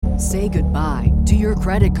Say goodbye to your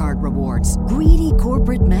credit card rewards. Greedy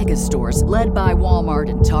corporate mega stores, led by Walmart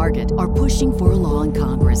and Target, are pushing for a law in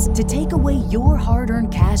Congress to take away your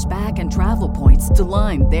hard-earned cash back and travel points to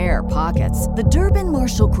line their pockets. The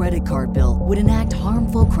Durbin-Marshall credit card bill would enact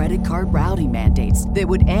harmful credit card routing mandates that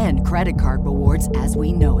would end credit card rewards as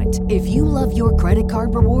we know it. If you love your credit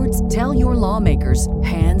card rewards, tell your lawmakers,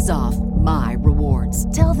 hands off my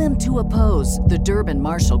rewards. Tell them to oppose the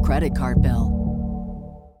Durbin-Marshall credit card bill.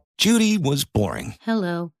 Judy was boring.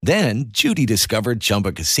 Hello. Then Judy discovered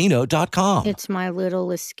ChumbaCasino.com. It's my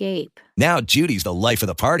little escape. Now Judy's the life of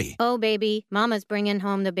the party. Oh, baby, mama's bringing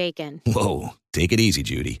home the bacon. Whoa, take it easy,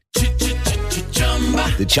 Judy.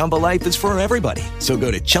 The Chumba life is for everybody. So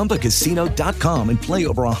go to ChumbaCasino.com and play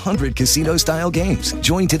over 100 casino-style games.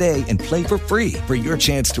 Join today and play for free for your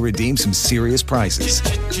chance to redeem some serious prizes.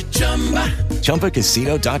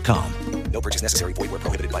 ChumbaCasino.com. No purchase necessary. Void where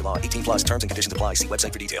prohibited by law. 18 plus terms and conditions apply. See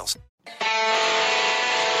website for details.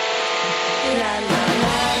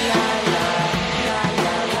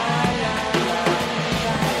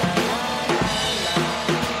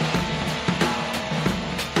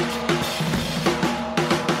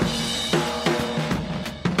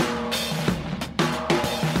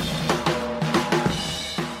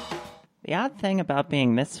 The odd thing about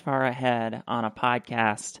being this far ahead on a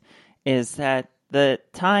podcast is that the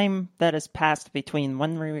time that has passed between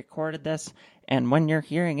when we recorded this and when you're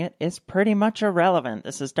hearing it is pretty much irrelevant.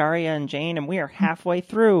 This is Daria and Jane, and we are halfway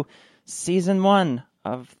through season 1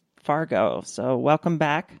 of Fargo. So welcome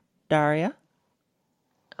back, Daria.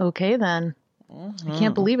 Okay, then. I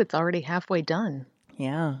can't believe it's already halfway done.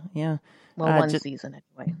 Yeah. Well, one season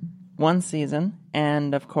anyway. One season.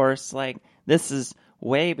 And, of course, this is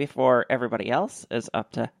way before everybody else is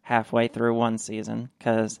up to halfway through one season,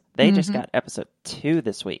 because they just got episode 2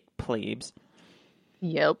 this week, plebes.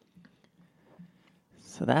 Yep.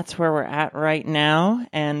 So that's where we're at right now,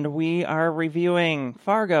 and we are reviewing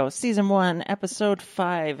Fargo, season 1, episode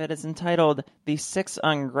 5. It is entitled The Six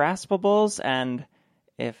Ungraspables, and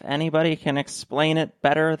if anybody can explain it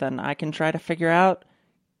better than I can try to figure out,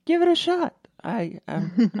 give it a shot.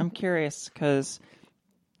 I'm curious, because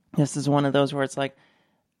this is one of those where it's like,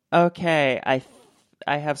 okay,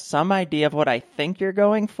 I have some idea of what I think you're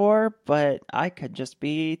going for, but I could just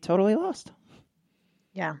be totally lost.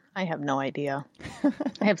 Yeah, I have no idea.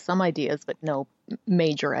 I have some ideas, but no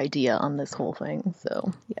major idea on this whole thing.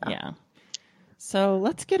 So, yeah. So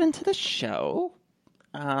let's get into the show.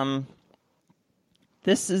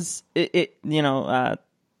 This is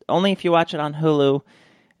only if you watch it on Hulu.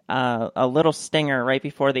 A little stinger right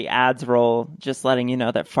before the ads roll, just letting you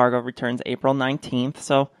know that Fargo returns April 19th.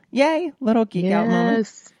 So, yay, little geek out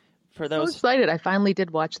moment. For those, so excited! I finally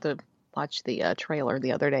did watch the trailer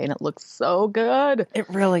the other day, and it looks so good. It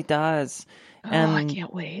really does. And I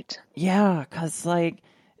can't wait. Yeah, because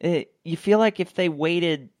you feel like if they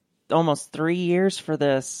waited almost 3 years for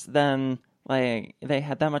this, then they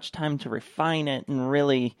had that much time to refine it and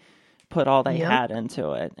really put all they had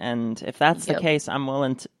into it. And if that's the case, I'm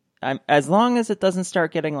willing to. As long as it doesn't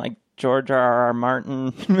start getting like George R.R.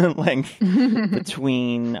 Martin length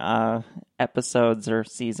between episodes or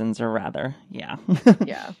seasons, or rather, yeah.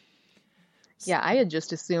 Yeah, I had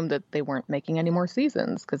just assumed that they weren't making any more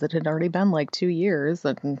seasons because it had already been like 2 years,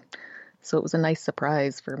 and so it was a nice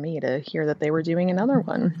surprise for me to hear that they were doing another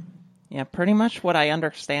one. Yeah, pretty much what I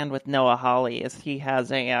understand with Noah Hawley is he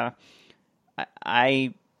has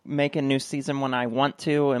I make a new season when I want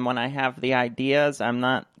to, and when I have the ideas, I'm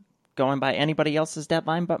not going by anybody else's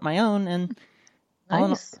deadline but my own. And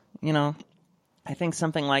nice. I think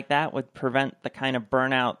something like that would prevent the kind of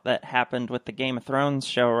burnout that happened with the Game of Thrones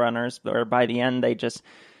showrunners, where by the end they just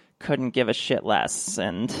couldn't give a shit less.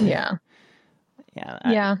 And yeah,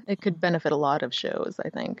 it could benefit a lot of shows, I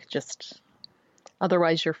think. Just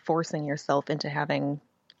otherwise you're forcing yourself into having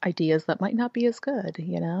ideas that might not be as good.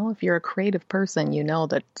 If you're a creative person, you know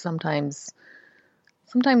that sometimes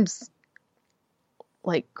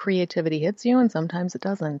like creativity hits you and sometimes it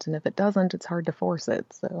doesn't, and if it doesn't, it's hard to force it.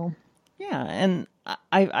 So yeah, and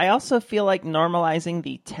I also feel like normalizing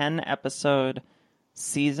the 10 episode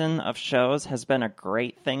season of shows has been a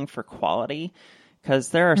great thing for quality, because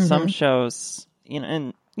there are some shows,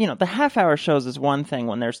 the half hour shows is one thing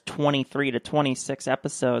when there's 23 to 26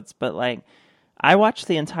 episodes, but I watched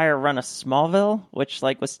the entire run of Smallville, which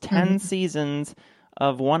was 10 seasons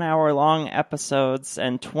of 1 hour long episodes,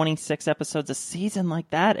 and 26 episodes a season.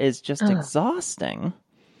 That is just exhausting.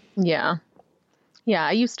 Yeah. Yeah,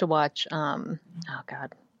 I used to watch, oh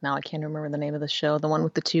God, now I can't remember the name of the show. The one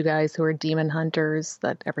with the two guys who are demon hunters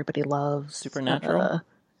that everybody loves. Supernatural?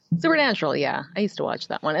 Supernatural, yeah. I used to watch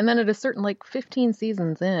that one. And then at a certain, 15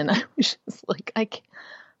 seasons in, I was just like,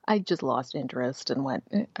 I just lost interest and went,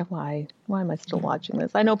 why am I still watching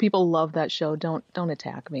this? I know people love that show. Don't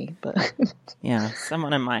attack me, but yeah,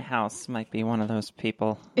 someone in my house might be one of those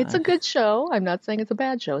people. It's a good show. I'm not saying it's a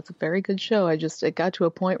bad show. It's a very good show. It got to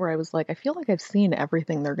a point where I was like, I feel like I've seen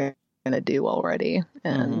everything they're going to do already,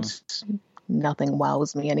 and nothing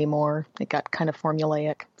wows me anymore. It got kind of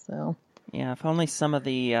formulaic, so. Yeah, if only some of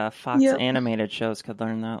the Fox animated shows could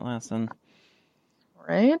learn that lesson.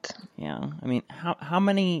 Right? Yeah. I mean, how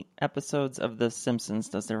many episodes of The Simpsons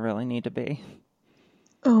does there really need to be?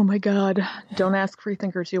 Oh my God. Don't ask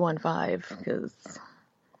Freethinker 215, because...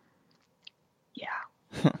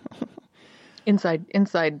 Yeah.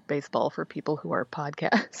 Inside baseball for people who are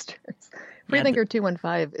podcasters. Freethinker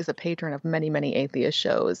 215 is a patron of many, many atheist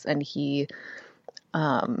shows, and he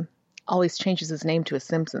always changes his name to a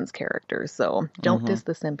Simpsons character, so don't diss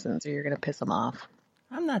the Simpsons or you're going to piss him off.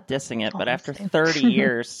 I'm not dissing it, but after 30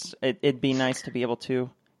 years, it'd be nice to be able to,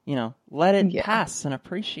 let it pass and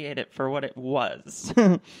appreciate it for what it was.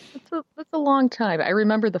 That's a long time. I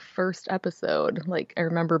remember the first episode. I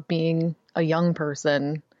remember being a young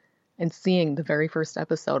person and seeing the very first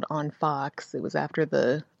episode on Fox. It was after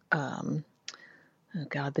the,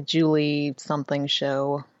 the Julie something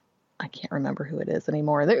show. I can't remember who it is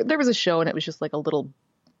anymore. There was a show, and it was just like a little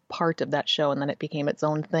part of that show, and then it became its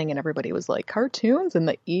own thing, and everybody was like, cartoons in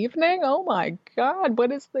the evening? Oh my God,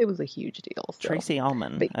 it was a huge deal. So. Tracy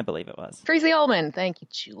Ullman, I believe it was. Tracy Ullman, thank you,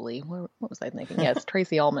 Julie. What was I thinking? Yes,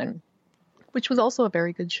 Tracy Ullman, which was also a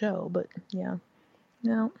very good show, but yeah.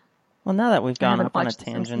 No. Well, now that we've gone up on a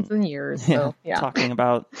tangent in years, so, talking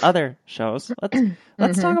about other shows,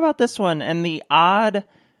 let's talk about this one and the odd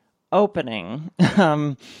opening.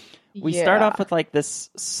 We start off with this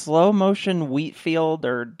slow motion wheat field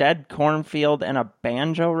or dead cornfield and a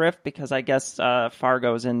banjo riff because I guess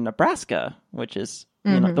Fargo's in Nebraska, which is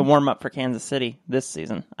the warm up for Kansas City this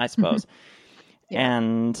season, I suppose.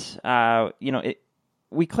 And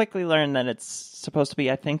we quickly learn that it's supposed to be,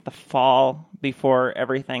 I think, the fall before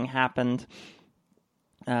everything happened.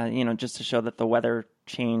 Just to show that the weather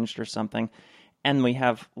changed or something. And we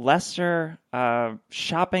have Lester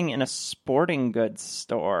shopping in a sporting goods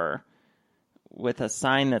store with a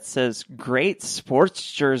sign that says, "Great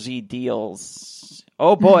sports jersey deals."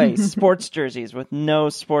 Oh boy, sports jerseys with no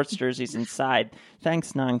sports jerseys inside.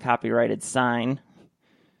 Thanks, non-copyrighted sign.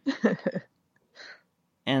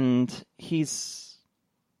 And he's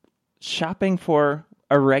shopping for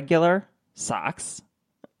irregular socks.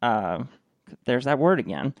 There's that word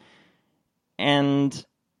again. And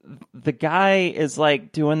the guy is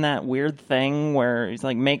doing that weird thing where he's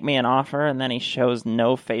make me an offer, and then he shows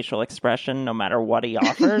no facial expression no matter what he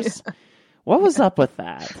offers. What was up with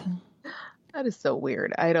that? That is so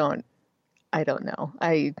weird. I don't know.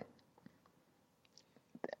 I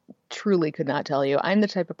truly could not tell you. I'm the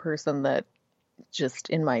type of person that just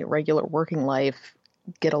in my regular working life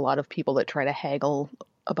get a lot of people that try to haggle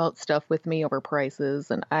about stuff with me over prices,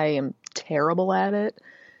 and I am terrible at it.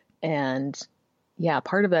 And yeah,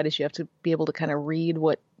 part of that is you have to be able to kind of read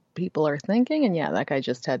what people are thinking. And yeah, that guy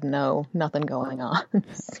just had nothing going on.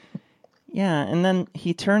 Yeah, and then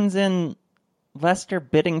he turns in Lester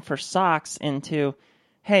bidding for socks into,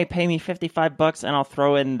 hey, pay me $55 and I'll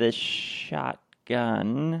throw in this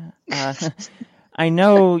shotgun. I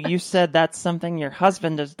know you said that's something your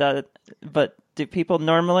husband has done, but do people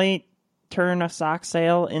normally turn a sock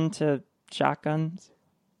sale into shotguns?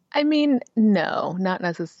 I mean, no, not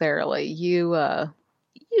necessarily.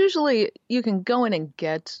 Usually you can go in and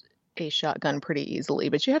get a shotgun pretty easily,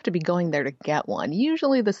 but you have to be going there to get one.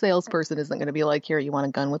 Usually the salesperson isn't going to be like, "Here, you want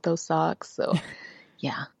a gun with those socks?" So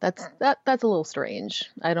yeah, that's a little strange.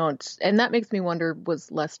 And that makes me wonder,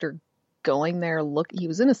 was Lester going there? He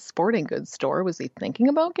was in a sporting goods store. Was he thinking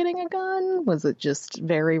about getting a gun? Was it just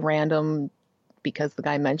very random? Because the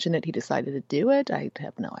guy mentioned it, he decided to do it? I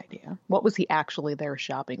have no idea. What was he actually there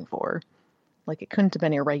shopping for? It couldn't have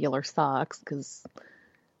been irregular socks, because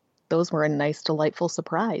those were a nice, delightful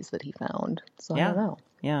surprise that he found. So I don't know.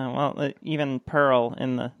 Yeah, well, even Pearl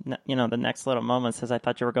in the next little moment says, "I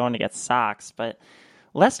thought you were going to get socks." But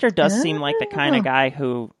Lester does seem like the kind of guy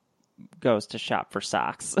who goes to shop for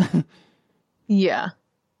socks. Yeah,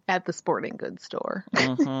 at the sporting goods store.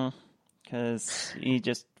 Because he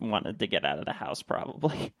just wanted to get out of the house,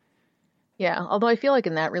 probably. Yeah, although I feel like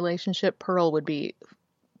in that relationship, Pearl would be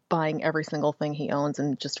buying every single thing he owns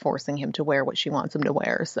and just forcing him to wear what she wants him to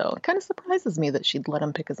wear. So it kind of surprises me that she'd let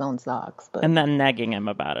him pick his own socks. But... And then negging him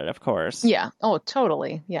about it, of course. Yeah. Oh,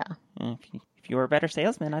 totally. Yeah. If you were a better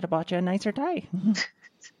salesman, I'd have bought you a nicer tie.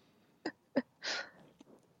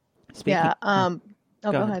 Yeah.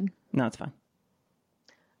 Go ahead. No, it's fine.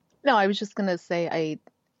 No, I was just going to say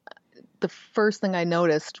the first thing I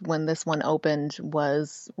noticed when this one opened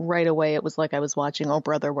was right away it was like I was watching Oh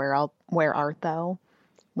Brother, Where Art Thou?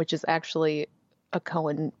 Which is actually a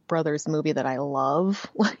Coen Brothers movie that I love.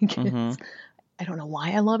 I don't know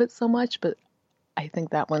why I love it so much, but I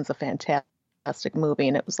think that one's a fantastic movie,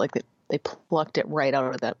 and it was like they plucked it right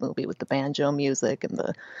out of that movie with the banjo music and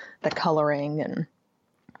the coloring, and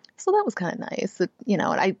so that was kind of nice. And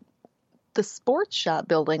the sports shop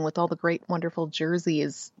building with all the great, wonderful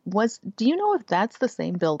jerseys do you know if that's the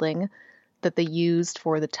same building that they used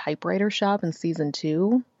for the typewriter shop in season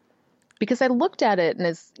 2? Because I looked at it and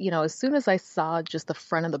as soon as I saw just the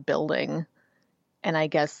front of the building and I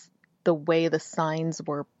guess the way the signs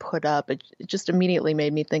were put up, it just immediately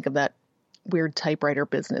made me think of that weird typewriter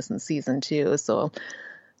business in season 2. So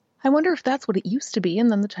I wonder if that's what it used to be,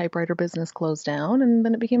 and then the typewriter business closed down, and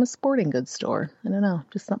then it became a sporting goods store. I don't know,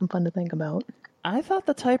 just something fun to think about. I thought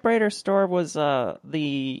the typewriter store was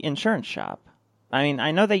the insurance shop. I mean,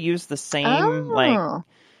 I know they use the same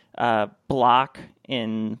block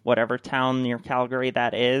in whatever town near Calgary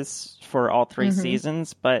that is for all 3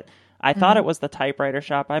 seasons, but I thought it was the typewriter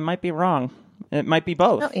shop. I might be wrong. It might be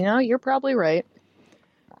both. No, you're probably right.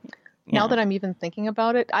 Yeah. Now that I'm even thinking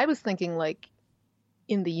about it, I was thinking like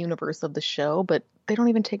in the universe of the show, but they don't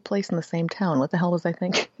even take place in the same town. What the hell was I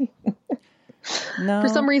thinking? No. For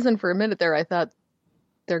some reason, for a minute there, I thought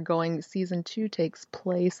season 2 takes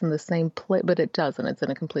place in the same place, but it doesn't. It's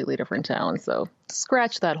in a completely different town. So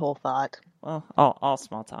scratch that whole thought. Well, all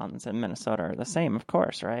small towns in Minnesota are the same, of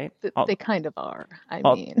course, right? They kind of are.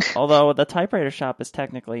 Although the typewriter shop is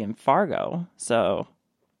technically in Fargo, so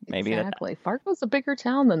maybe exactly. Fargo's a bigger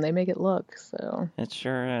town than they make it look. So it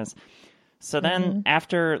sure is. So then,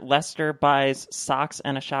 after Lester buys socks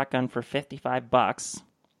and a shotgun for $55,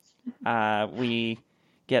 we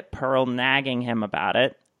get Pearl nagging him about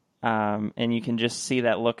it, and you can just see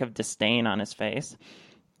that look of disdain on his face.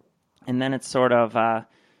 And then it sort of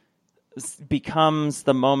becomes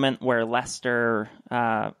the moment where Lester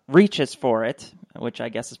reaches for it, which I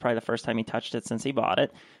guess is probably the first time he touched it since he bought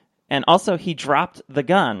it. And also, he dropped the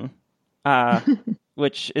gun,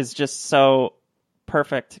 which is just so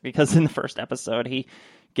perfect, because in the first episode he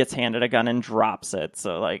gets handed a gun and drops it.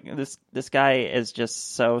 So like this guy is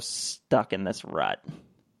just so stuck in this rut.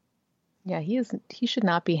 Yeah, he should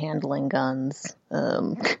not be handling guns.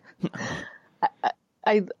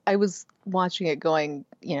 I was watching it going,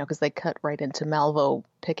 because they cut right into Malvo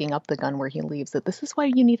picking up the gun where he leaves it. This is why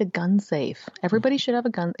you need a gun safe. Everybody should have a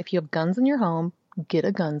gun. If you have guns in your home, get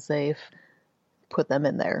a gun safe. Put them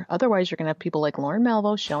in there. Otherwise, you're going to have people like Lauren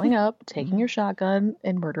Malvo showing up, taking your shotgun,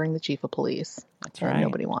 and murdering the chief of police. That's right.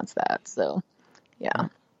 Nobody wants that. So, yeah.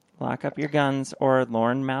 Lock up your guns, or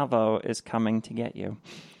Lauren Malvo is coming to get you.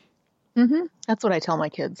 That's what I tell my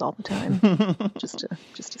kids all the time, just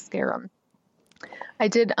to scare them. I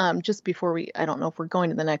did just before I don't know if we're going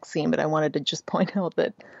to the next scene, but I wanted to just point out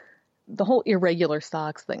that the whole irregular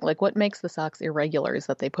socks thing, like what makes the socks irregular is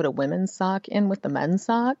that they put a women's sock in with the men's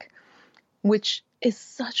sock, which is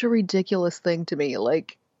such a ridiculous thing to me.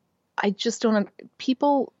 Like, I just don't,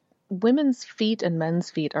 women's feet and men's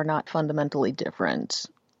feet are not fundamentally different.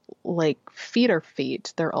 Like, feet are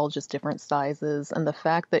feet. They're all just different sizes. And the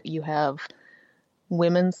fact that you have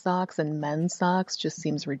women's socks and men's socks just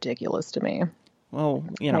seems ridiculous to me. Well,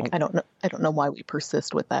 like, I don't know why we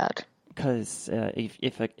persist with that. Because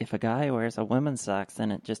if a guy wears a women's socks,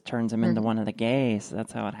 then it just turns him into one of the gays.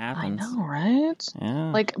 That's how it happens. I know, right?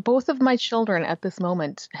 Yeah. Like, both of my children at this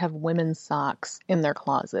moment have women's socks in their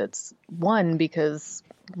closets. One, because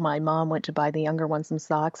my mom went to buy the younger one some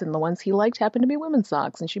socks, and the ones he liked happened to be women's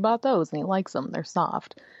socks, and she bought those, and he likes them. They're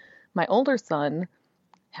soft. My older son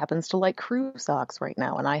happens to like crew socks right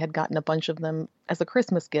now, and I had gotten a bunch of them as a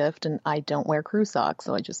Christmas gift, and I don't wear crew socks,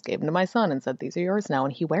 so I just gave them to my son and said, these are yours now,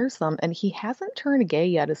 and he wears them, and he hasn't turned gay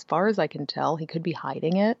yet as far as I can tell. He could be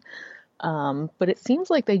hiding it, but it seems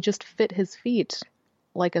like they just fit his feet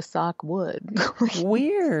like a sock would.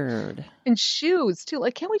 Weird. And shoes too.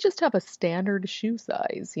 Like, can't we just have a standard shoe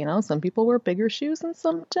size? Some people wear bigger shoes and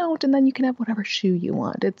some don't, and then you can have whatever shoe you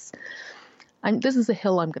want. This is a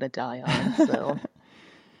hill I'm gonna die on, so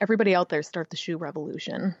everybody out there, start the shoe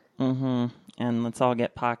revolution. And let's all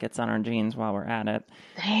get pockets on our jeans while we're at it.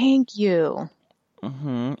 Thank you.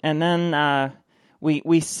 And then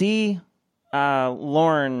we see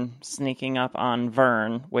Lauren sneaking up on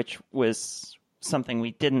Vern, which was something we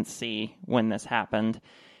didn't see when this happened.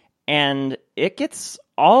 And it gets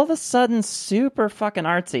all of a sudden super fucking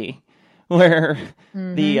artsy, where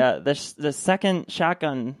the second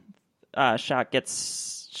shotgun shot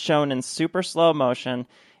gets shown in super slow motion,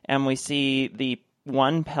 and we see the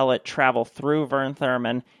one pellet travel through Vern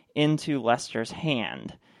Thurman into Lester's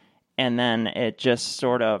hand. And then it just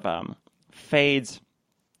sort of fades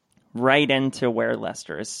right into where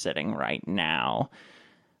Lester is sitting right now.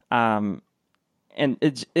 And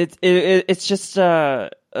it's just a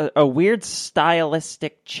weird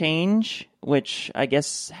stylistic change, which I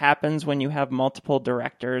guess happens when you have multiple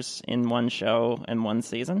directors in one show and one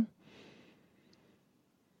season.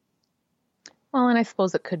 Well, and I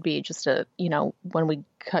suppose it could be just when we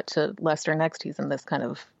cut to Lester next, he's in this kind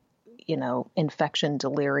of, infection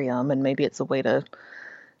delirium, and maybe it's a way to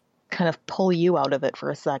kind of pull you out of it for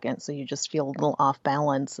a second, so you just feel a little off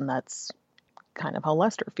balance, and that's kind of how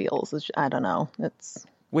Lester feels. I don't know.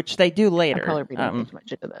 Which they do later. I'm probably reading too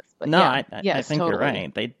much into this. But no, yeah. I think totally.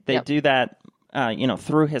 You're right. They do that,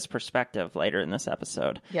 through his perspective later in this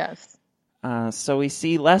episode. Yes. So we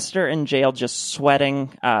see Lester in jail just sweating,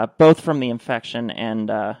 both from the infection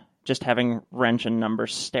and just having Wrench and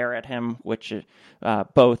Numbers stare at him, which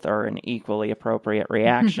both are an equally appropriate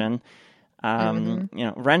reaction.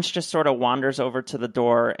 Wrench just sort of wanders over to the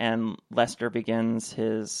door, and Lester begins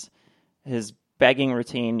his begging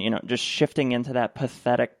routine, just shifting into that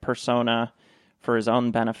pathetic persona for his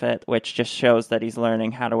own benefit, which just shows that he's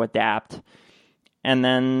learning how to adapt. And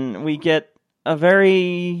then we get a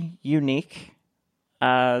very unique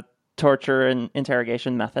torture and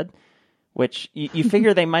interrogation method, which you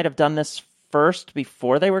figure they might have done this first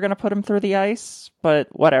before they were going to put him through the ice, but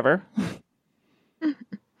whatever.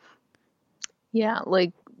 Yeah,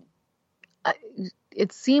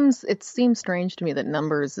 it seems strange to me that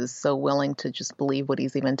Numbers is so willing to just believe what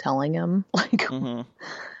he's even telling him.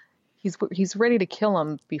 He's ready to kill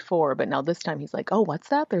him before, but now this time he's like, oh, what's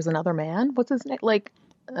that? There's another man? What's his name?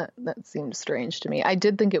 That seemed strange to me. I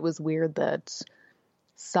did think it was weird that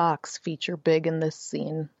socks feature big in this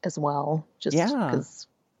scene as well. Just because,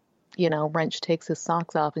 Wrench takes his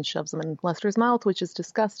socks off and shoves them in Lester's mouth, which is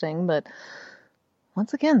disgusting. But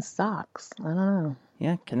once again, socks. I don't know.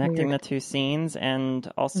 Yeah, connecting weird. The two scenes, and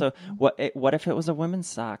also, what if it was a women's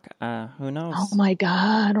sock? Who knows? Oh my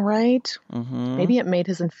God! Right? Mm-hmm. Maybe it made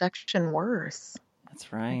his infection worse.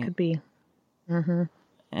 That's right. It could be. Mm-hmm.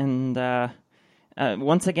 And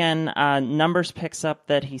once again, Numbers picks up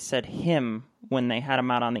that he said him when they had him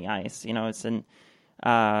out on the ice.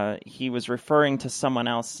 He was referring to someone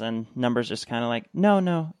else, and Numbers just kind of like,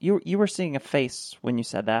 no, you were seeing a face when you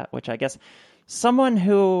said that, which I guess someone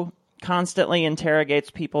who constantly interrogates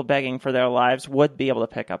people begging for their lives would be able to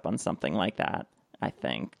pick up on something like that, I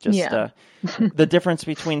think. The difference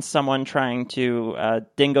between someone trying to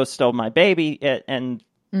Dingo stole my baby and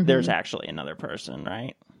there's actually another person,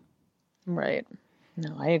 right? Right.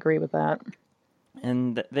 No, I agree with that.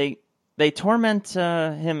 And they torment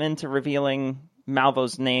him into revealing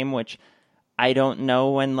Malvo's name, which I don't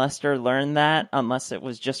know when Lester learned that, unless it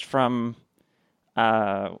was just from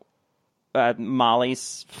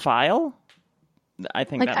Molly's file. I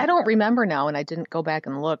think I don't remember now, and I didn't go back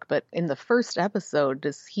and look, but in the first episode,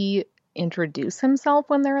 does he introduce himself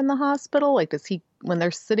when they're in the hospital? When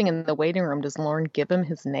they're sitting in the waiting room, does Lorne give him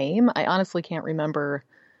his name? I honestly can't remember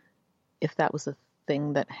if that was a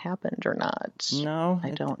thing that happened or not. No,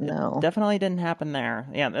 I don't know. It definitely didn't happen there.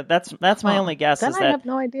 Yeah, that's my only guess. Then I have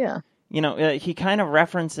no idea. He kind of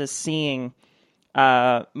references seeing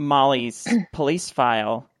Molly's police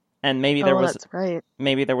file, and maybe there was that's right.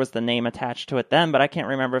 Maybe there was the name attached to it then, but I can't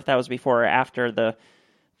remember if that was before or after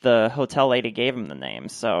the hotel lady gave him the name.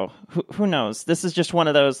 So who knows? This is just one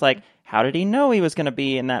of those how did he know he was going to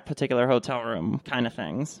be in that particular hotel room kind of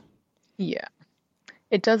things. Yeah.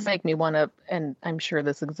 It does make me want to, and I'm sure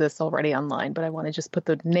this exists already online, but I want to just put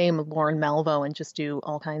the name of Lorne Malvo and just do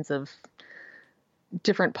all kinds of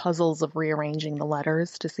different puzzles of rearranging the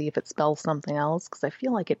letters to see if it spells something else, because I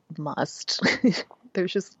feel like it must.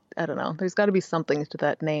 There's just, I don't know, there's got to be something to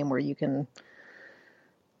that name where you can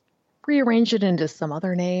rearrange it into some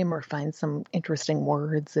other name or find some interesting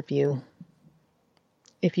words. If you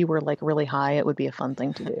were really high, it would be a fun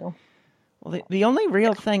thing to do. Well, the only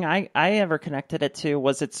real thing I ever connected it to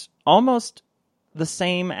was it's almost the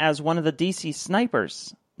same as one of the DC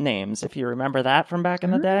snipers' names, if you remember that from back in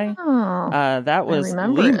the day. That was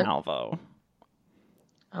Lee Malvo.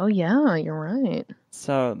 Oh, yeah, you're right.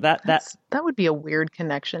 So that would be a weird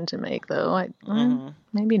connection to make, though.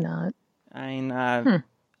 Maybe not. I'm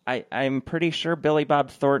pretty sure Billy Bob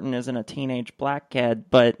Thornton isn't a teenage black kid,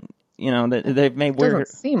 but they've made weird.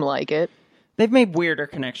 Doesn't seem like it. They've made weirder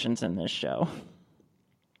connections in this show.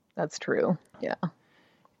 That's true. Yeah.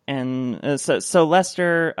 And so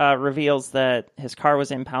Lester reveals that his car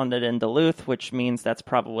was impounded in Duluth, which means that's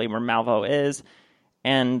probably where Malvo is.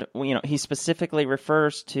 And, he specifically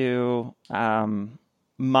refers to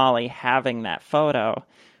Molly having that photo,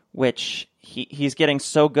 which he's getting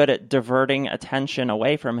so good at diverting attention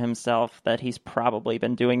away from himself that he's probably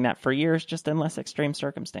been doing that for years, just in less extreme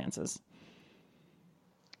circumstances.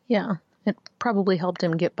 Yeah, it probably helped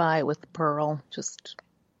him get by with Pearl. Just,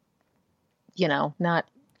 not,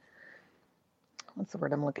 what's the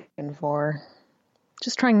word I'm looking for?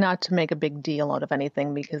 Just trying not to make a big deal out of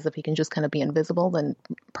anything, because if he can just kind of be invisible, then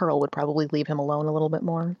Pearl would probably leave him alone a little bit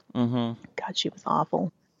more. Mm-hmm. God, she was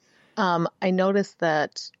awful. I noticed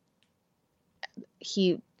that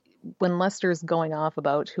when Lester's going off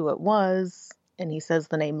about who it was, and he says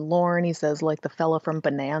the name Lorne, he says like the fella from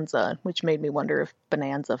Bonanza, which made me wonder if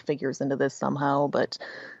Bonanza figures into this somehow. But,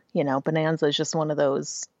 Bonanza is just one of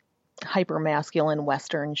those hyper-masculine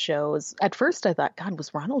Western shows. At first I thought, God,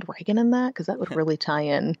 was Ronald Reagan in that? Because that would really tie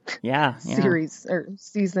in series or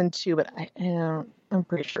season 2, but I'm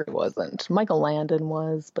pretty sure it wasn't. Michael Landon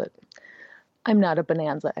was, but I'm not a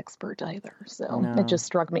Bonanza expert either. So It just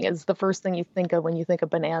struck me as the first thing you think of when you think of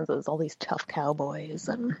Bonanza is all these tough cowboys.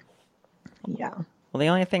 And yeah. Well, the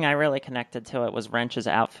only thing I really connected to it was Wrench's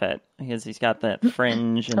outfit, because he's got that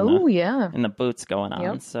fringe and, and the boots going on.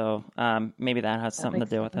 Yep. So maybe that has something to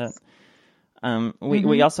do with it.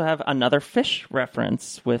 We also have another fish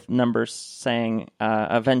reference with Numbers saying,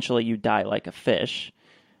 eventually you die like a fish.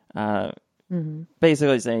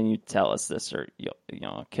 Basically saying, you tell us this or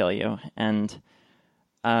I'll kill you. And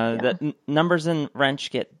the Numbers and Wrench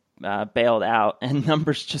get bailed out, and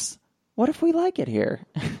Numbers just, what if we like it here?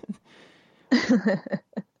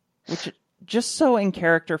 Which, just so in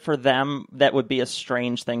character for them, that would be a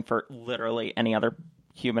strange thing for literally any other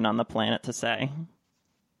human on the planet to say.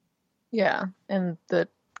 Yeah, and the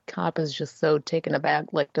cop is just so taken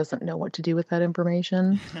aback, like doesn't know what to do with that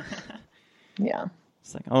information. Yeah.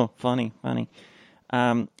 It's like, oh, funny.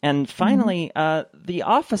 And finally, the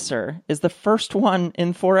officer is the first one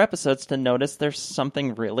in 4 episodes to notice there's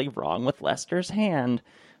something really wrong with Lester's hand.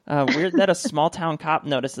 Weird that a small-town cop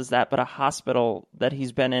notices that, but a hospital that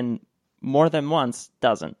he's been in more than once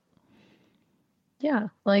doesn't. Yeah,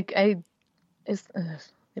 like, it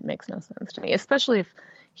makes no sense to me, especially if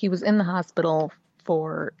he was in the hospital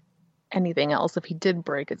for anything else. If he did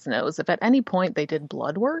break his nose, if at any point they did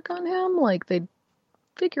blood work on him, like, they'd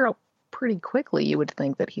figure out pretty quickly, you would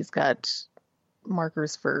think, that he's got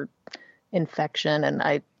markers for infection, and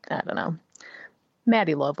I don't know.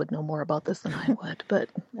 Maddie Love would know more about this than I would, but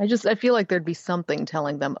I feel like there'd be something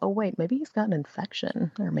telling them, oh wait, maybe he's got an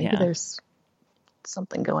infection, or maybe there's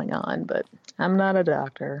something going on, but I'm not a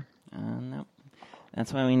doctor. No.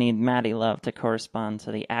 That's why we need Maddie Love to correspond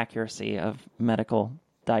to the accuracy of medical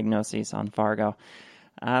diagnoses on Fargo.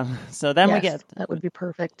 So then we get... that would be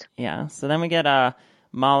perfect. Yeah, so then we get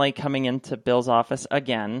Molly coming into Bill's office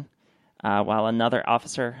again, while another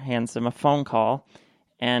officer hands him a phone call.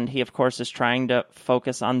 And he, of course, is trying to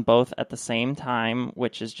focus on both at the same time,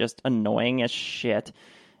 which is just annoying as shit.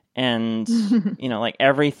 And, like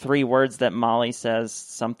every 3 words that Molly says,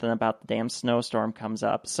 something about the damn snowstorm comes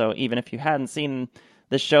up. So even if you hadn't seen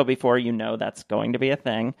this show before, that's going to be a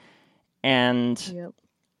thing. And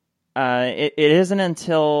it isn't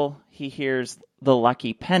until he hears the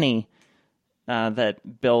lucky penny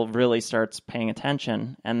that Bill really starts paying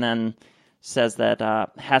attention. And then says that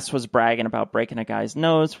Hess was bragging about breaking a guy's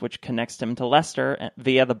nose, which connects him to Lester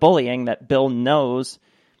via the bullying that Bill knows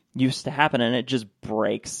used to happen, and it just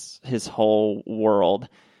breaks his whole world.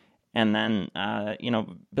 And then,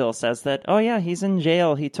 Bill says that, oh yeah, he's in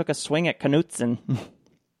jail. He took a swing at Knutson.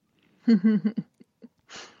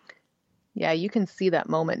 Yeah, you can see that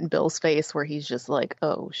moment in Bill's face where he's just like,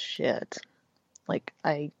 oh shit. Like,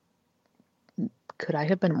 could I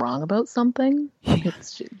have been wrong about something?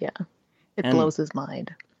 It blows his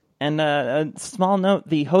mind. And a small note,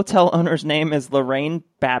 the hotel owner's name is Lorraine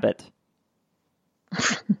Babbitt.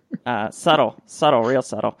 Subtle, real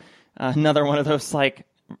subtle. Another one of those, like,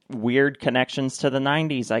 weird connections to the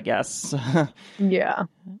 90s, I guess. Yeah.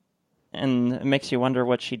 And it makes you wonder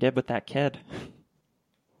what she did with that kid.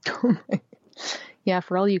 Yeah,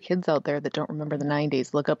 for all you kids out there that don't remember the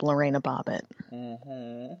 90s, look up Lorena Bobbitt.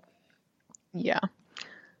 Mm-hmm. Yeah.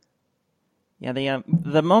 Yeah,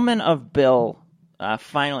 the moment of Bill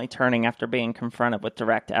finally turning after being confronted with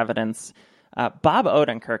direct evidence, Bob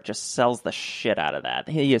Odenkirk just sells the shit out of that.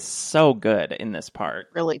 He is so good in this part.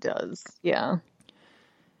 Really does, yeah.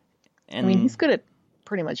 And, he's good at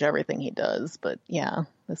pretty much everything he does, but yeah,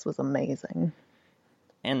 this was amazing.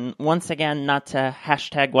 And once again, not to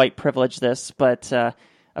hashtag white privilege this, but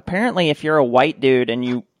apparently if you're a white dude and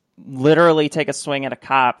you literally take a swing at a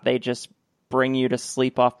cop, they just bring you to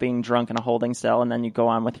sleep off being drunk in a holding cell, and then you go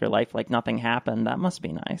on with your life like nothing happened. That must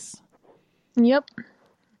be nice. Yep.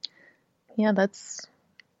 Yeah, that's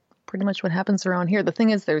pretty much what happens around here. The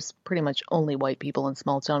thing is, there's pretty much only white people in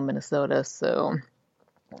small town Minnesota, so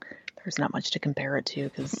there's not much to compare it to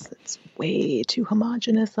because it's way too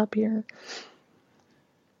homogenous up here.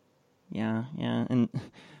 Yeah. And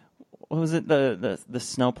what was it? The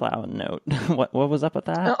snowplow note. What was up with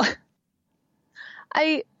that?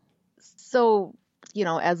 So,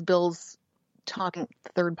 as Bill's talking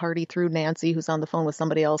third party through Nancy, who's on the phone with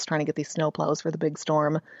somebody else trying to get these snowplows for the big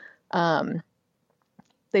storm,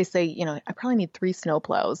 they say, I probably need 3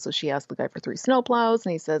 snowplows. So she asked the guy for 3 snowplows,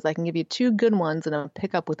 and he says, I can give you 2 good ones and a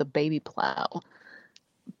pickup with a baby plow.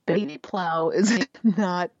 Baby plow is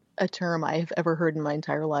not a term I've ever heard in my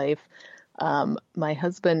entire life. My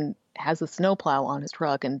husband has a snowplow on his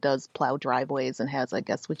truck and does plow driveways and has, I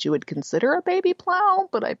guess, what you would consider a baby plow,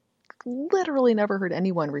 but I literally never heard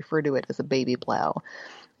anyone refer to it as a baby plow.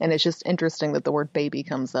 And it's just interesting that the word baby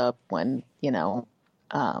comes up when,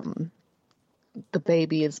 the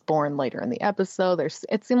baby is born later in the episode.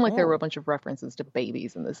 It seemed like there were a bunch of references to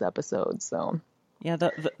babies in this episode. So yeah,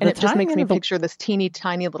 and it just makes me picture this teeny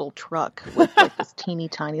tiny little truck with like this teeny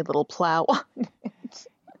tiny little plow on it.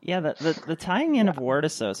 Yeah, the tying in of word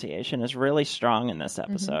association is really strong in this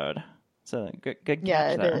episode. Mm-hmm. So good catch there.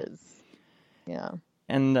 Yeah, it is. Yeah.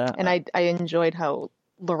 And I enjoyed how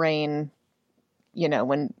Lorraine,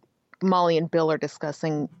 when Molly and Bill are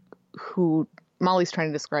discussing Molly's trying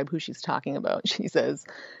to describe who she's talking about. She says,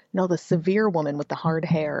 no, the severe woman with the hard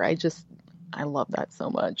hair. I love that so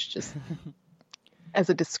much. Just as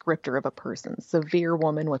a descriptor of a person, severe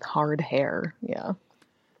woman with hard hair. Yeah.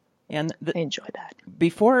 And I enjoy that.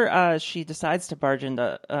 Before she decides to barge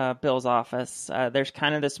into Bill's office, there's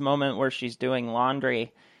kind of this moment where she's doing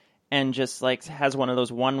laundry and just like has one of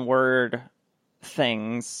those one-word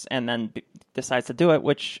things and then decides to do it,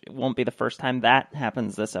 which won't be the first time that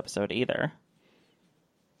happens this episode either.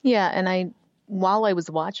 Yeah, and while I was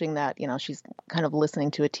watching that, she's kind of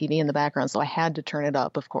listening to a TV in the background, so I had to turn it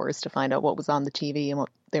up, of course, to find out what was on the TV and what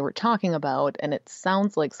they were talking about, and it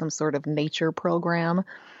sounds like some sort of nature program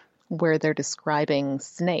where they're describing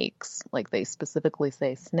snakes, like they specifically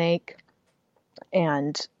say snake,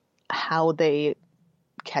 and how they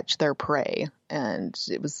catch their prey. And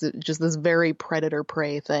it was just this very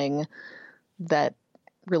predator-prey thing that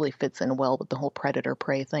really fits in well with the whole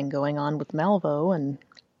predator-prey thing going on with Malvo and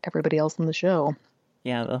everybody else in the show.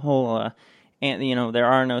 Yeah, the whole, there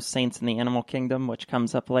are no saints in the animal kingdom, which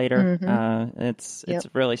comes up later. Mm-hmm. It's a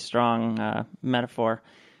really strong metaphor.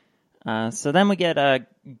 So then we get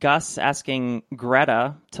Gus asking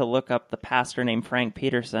Greta to look up the pastor named Frank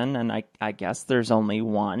Peterson, and I guess there's only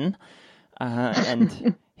one.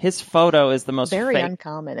 And his photo is the most very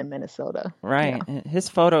uncommon in Minnesota. Right. Yeah. His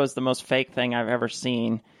photo is the most fake thing I've ever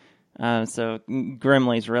seen. So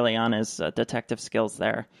Grimley's really on his detective skills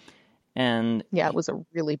there. And yeah, it was a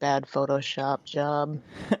really bad Photoshop job.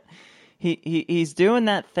 He's doing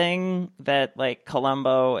that thing that like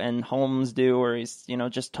Columbo and Holmes do, where he's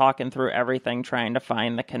just talking through everything, trying to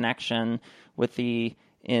find the connection with the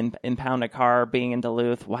impounded car being in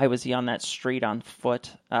Duluth. Why was he on that street on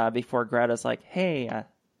foot before Greta's like, hey,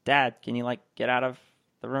 Dad, can you get out of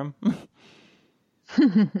the room?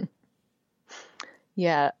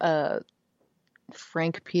 Yeah,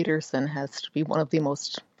 Frank Peterson has to be one of the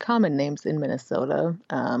most common names in Minnesota.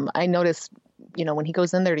 I noticed, when he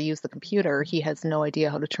goes in there to use the computer, he has no idea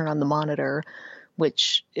how to turn on the monitor,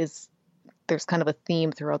 which is, there's kind of a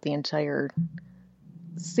theme throughout the entire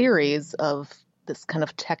series of this kind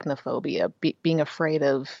of technophobia, being afraid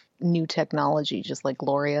of new technology, just like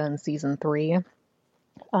Gloria in season 3.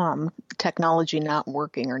 Technology not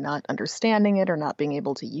working or not understanding it or not being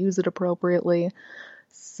able to use it appropriately.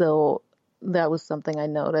 So that was something I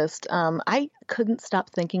noticed. I couldn't stop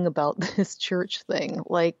thinking about this church thing.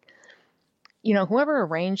 Whoever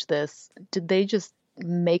arranged this, did they just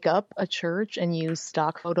make up a church and use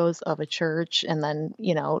stock photos of a church and then,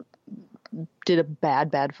 did a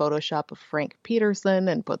bad Photoshop of Frank Peterson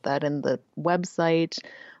and put that in the website?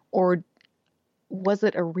 Or was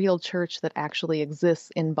it a real church that actually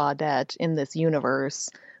exists in Baudette in this universe,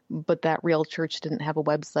 but that real church didn't have a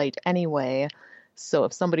website anyway? So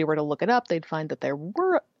if somebody were to look it up, they'd find that there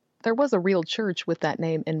was a real church with that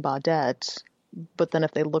name in Baudette. But then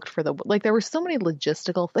if they looked for there were so many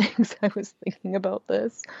logistical things I was thinking about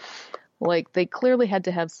this. They clearly had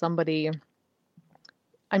to have somebody,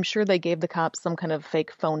 I'm sure they gave the cops some kind of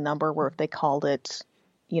fake phone number where if they called it,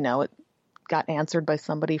 it got answered by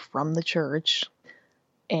somebody from the church.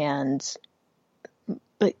 But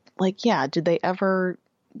did they ever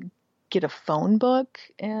get a phone book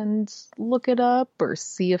and look it up or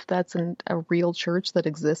see if that's a real church that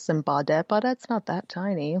exists in Baudette. Baudette's not that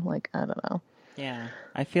tiny. Like, I don't know. Yeah,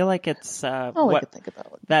 I feel like it's all I could think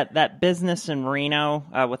about. That business in Reno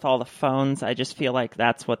with all the phones. I just feel like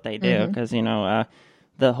that's what they do because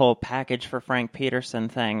the whole package for Frank Peterson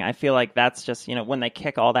thing. I feel like that's just when they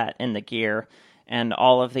kick all that into gear and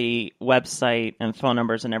all of the website and phone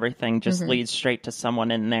numbers and everything just leads straight to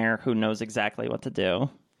someone in there who knows exactly what to do.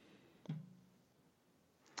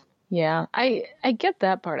 Yeah, I get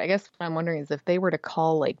that part. I guess what I'm wondering is if they were to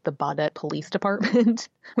call like the Baudette Police Department,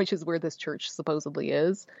 which is where this church supposedly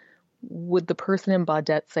is, would the person in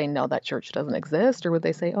Baudette say, no, that church doesn't exist? Or would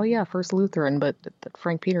they say, oh yeah, First Lutheran, but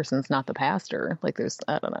Frank Peterson's not the pastor? Like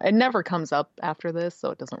I don't know. It never comes up after this,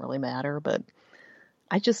 so it doesn't really matter. But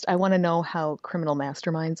I want to know how criminal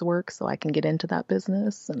masterminds work so I can get into that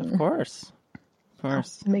business. And Of course.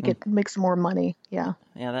 Make some more money. Yeah.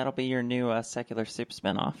 Yeah, that'll be your new Secular Soup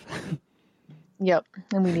spinoff. Yep.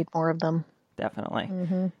 And we need more of them. Definitely.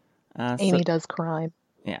 Amy does crime.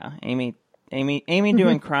 Yeah. Amy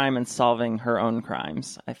doing crime and solving her own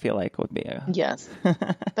crimes, I feel like would be Yes.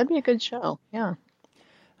 That'd be a good show. Yeah.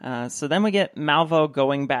 So then we get Malvo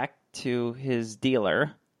going back to his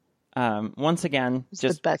dealer. Once again, He's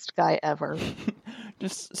the best guy ever.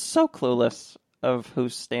 Just so clueless of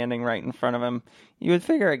who's standing right in front of him. You would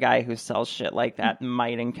figure a guy who sells shit like that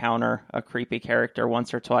might encounter a creepy character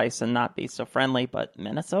once or twice and not be so friendly, but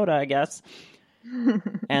Minnesota, I guess.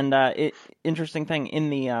 And interesting thing, in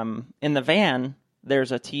the van,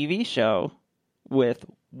 there's a TV show with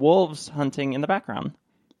wolves hunting in the background.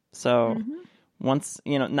 So once,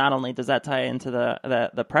 not only does that tie into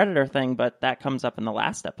the Predator thing, but that comes up in the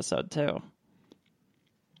last episode too.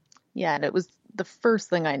 Yeah, and it was the first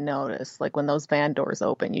thing I noticed. Like when those van doors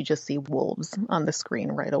open, you just see wolves on the screen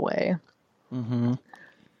right away. Mm-hmm.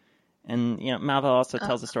 And Malvo also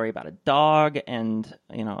tells a story about a dog and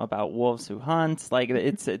about wolves who hunt. Like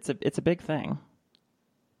it's a big thing.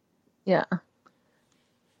 Yeah.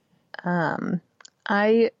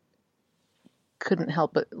 I couldn't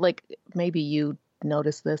help but maybe you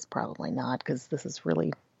noticed this, probably not, because this is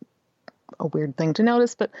really a weird thing to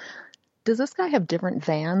notice, but does this guy have different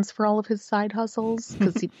vans for all of his side hustles?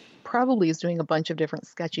 Because he probably is doing a bunch of different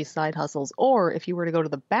sketchy side hustles. Or if you were to go to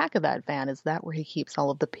the back of that van, is that where he keeps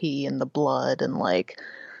all of the pee and the blood? And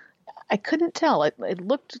I couldn't tell. It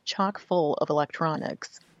looked chock full of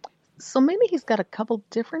electronics. So maybe he's got a couple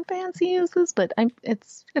different vans he uses, but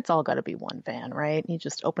it's all got to be one van, right? You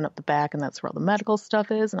just open up the back and that's where all the medical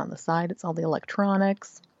stuff is. And on the side, it's all the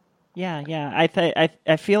electronics. Yeah.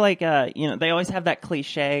 I feel like, they always have that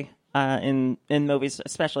cliche in movies,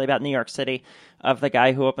 especially about New York City, of the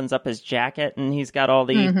guy who opens up his jacket and he's got all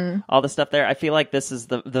the stuff there. I feel like this is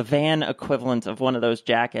the van equivalent of one of those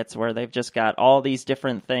jackets where they've just got all these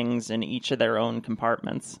different things in each of their own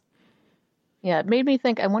compartments. Yeah, it made me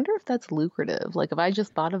think, I wonder if that's lucrative. Like if I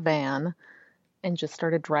just bought a van and just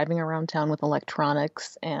started driving around town with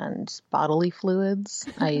electronics and bodily fluids,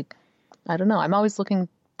 I don't know. I'm always looking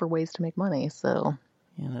for ways to make money, so...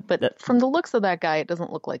 Yeah, but from the looks of that guy, it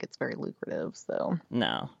doesn't look like it's very lucrative. So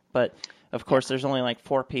no, but of course, there's only like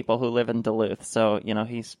 4 people who live in Duluth, so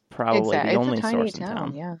he's probably the only source in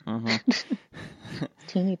town. Yeah,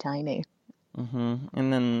 teeny tiny. And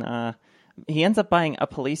then he ends up buying a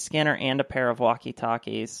police scanner and a pair of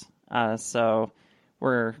walkie-talkies. So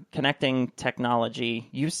we're connecting technology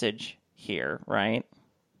usage here, right?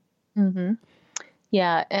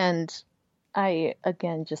 Yeah, and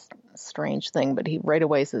again, just strange thing, but he right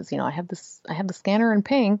away says, I have the scanner in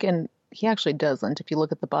pink, and he actually doesn't. If you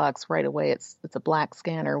look at the box right away, it's a black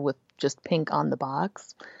scanner with just pink on the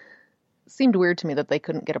box. It seemed weird to me that they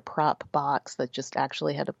couldn't get a prop box that just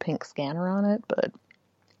actually had a pink scanner on it, but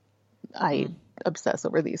I obsess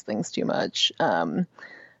over these things too much.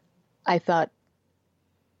 I thought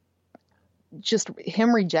just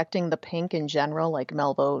him rejecting the pink in general, like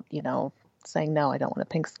Melvo, saying, no, I don't want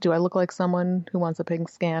a pink. Do I look like someone who wants a pink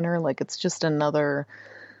scanner? Like, it's just another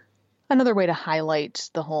way to highlight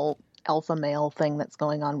the whole alpha male thing that's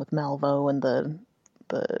going on with Melvo and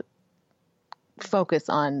the focus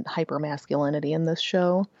on hypermasculinity in this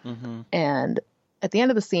show. And at the end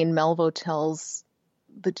of the scene, Melvo tells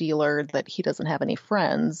the dealer that he doesn't have any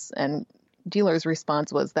friends, and dealer's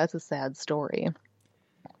response was, that's a sad story.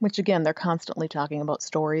 Which, again, they're constantly talking about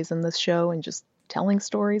stories in this show and just telling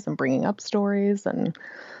stories and bringing up stories, and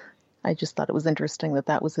I just thought it was interesting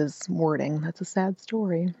that was his wording. That's a sad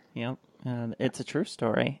story. Yep. It's a true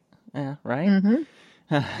story. Yeah, right?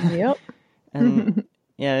 Yep. And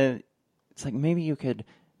yeah, it's like maybe you could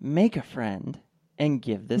make a friend and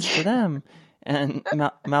give this to them. And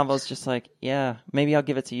Malvo's just like, yeah, maybe I'll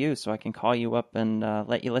give it to you so I can call you up and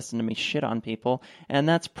let you listen to me shit on people. And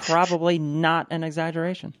that's probably not an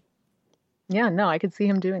exaggeration. Yeah, no, I could see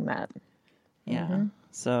him doing that. Yeah. Mm-hmm.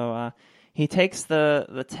 So he takes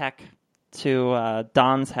the tech to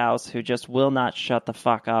Don's house, who just will not shut the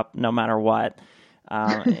fuck up no matter what.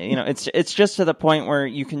 It's just to the point where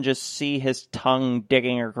you can just see his tongue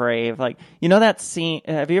digging her grave. Like, you know that scene?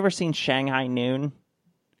 Have you ever seen Shanghai Noon?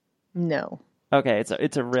 No. Okay,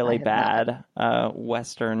 it's a really bad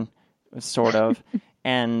Western, sort of.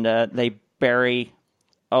 And they bury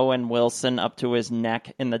Owen Wilson up to his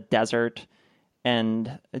neck in the desert.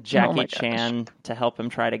 And Jackie Chan, to help him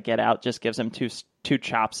try to get out, just gives him two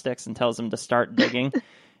chopsticks and tells him to start digging.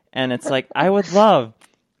 And it's like, I would love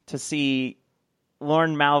to see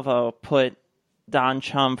Lorne Malvo put Don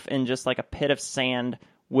Chumph in just like a pit of sand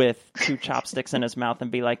with two chopsticks in his mouth and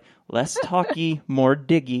be like, less talky, more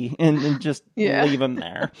diggy, and just leave him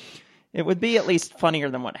there. It would be at least funnier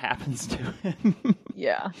than what happens to him.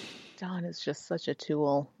 Yeah. Don is just such a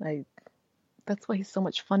tool. That's why he's so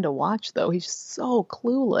much fun to watch, though. He's just so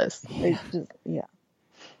clueless.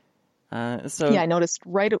 I noticed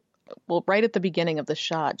right at the beginning of the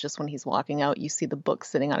shot, just when he's walking out, you see the book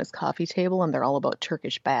sitting on his coffee table, and they're all about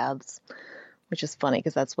Turkish baths, which is funny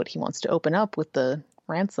because that's what he wants to open up with the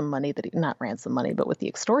ransom money not ransom money, but with the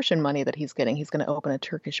extortion money that he's getting. He's going to open a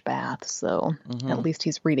Turkish bath. So at least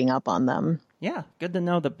he's reading up on them. Yeah. Good to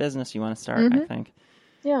know the business you want to start, I think.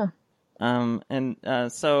 Yeah.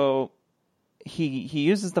 So he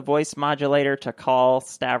uses the voice modulator to call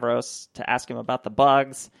Stavros to ask him about the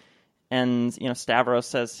bugs. And, Stavros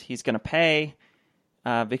says he's going to pay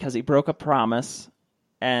because he broke a promise.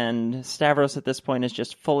 And Stavros at this point is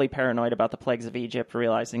just fully paranoid about the plagues of Egypt,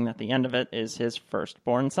 realizing that the end of it is his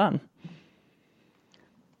firstborn son.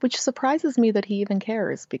 Which surprises me that he even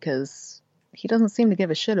cares, because he doesn't seem to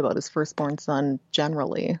give a shit about his firstborn son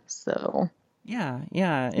generally. So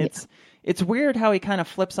Yeah. It's weird how he kind of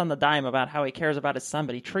flips on the dime about how he cares about his son,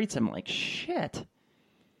 but he treats him like shit.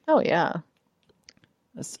 Oh, yeah.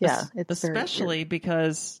 It's especially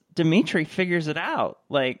because Dimitri figures it out.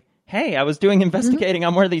 Like, hey, I was doing investigating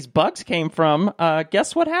on where these bugs came from.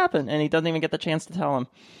 Guess what happened? And he doesn't even get the chance to tell him.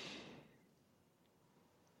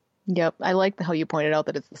 Yep. I like how you pointed out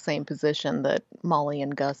that it's the same position that Molly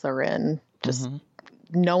and Gus are in. Just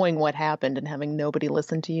knowing what happened and having nobody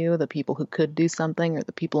listen to you, the people who could do something or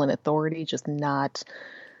the people in authority just not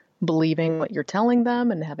believing what you're telling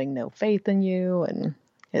them and having no faith in you. And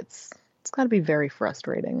it's got to be very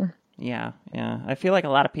frustrating. Yeah. I feel like a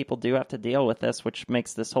lot of people do have to deal with this, which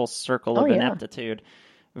makes this whole circle of ineptitude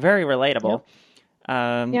very relatable.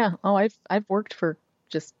 Yep. I've worked for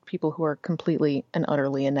just people who are completely and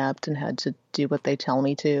utterly inept and had to do what they tell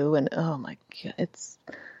me to. And oh my God, it's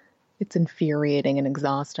infuriating and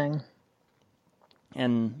exhausting.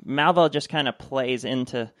 And Malvo just kind of plays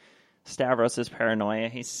into Stavros' paranoia.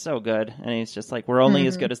 He's so good. And he's just like, we're only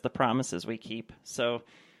as good as the promises we keep. So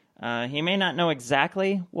he may not know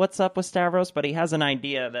exactly what's up with Stavros, but he has an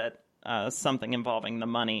idea that something involving the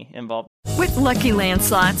money involved. With Lucky Land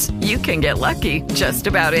Slots, you can get lucky just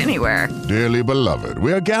about anywhere. Dearly beloved,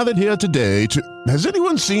 we are gathered here today to... Has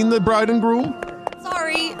anyone seen the bride and groom?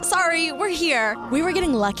 Sorry, we're here. We were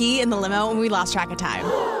getting lucky in the limo and we lost track of time.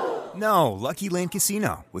 No, Lucky Land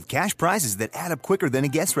Casino, with cash prizes that add up quicker than a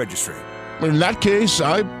guest registry. In that case,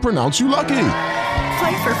 I pronounce you lucky.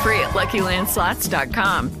 Play for free at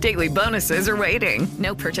LuckyLandSlots.com. Daily bonuses are waiting.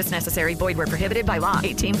 No purchase necessary. Void where prohibited by law.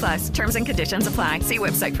 18+. Terms and conditions apply. See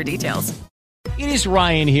website for details. It is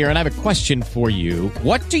Ryan here, and I have a question for you.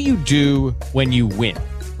 What do you do when you win?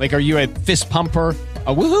 Like, are you a fist pumper,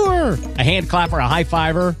 a woohooer, a hand clapper, a high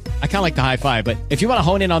fiver? I kind of like the high five, but if you want to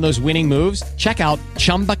hone in on those winning moves, check out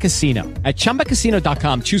Chumba Casino. At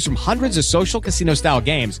ChumbaCasino.com, choose from hundreds of social casino-style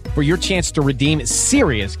games for your chance to redeem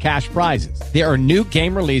serious cash prizes. There are new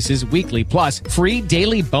game releases weekly, plus free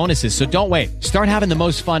daily bonuses, so don't wait. Start having the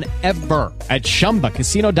most fun ever at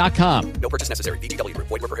ChumbaCasino.com. No purchase necessary. VGW. Void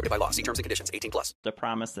where prohibited by law. See terms and conditions. 18+. The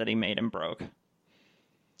promise that he made and broke.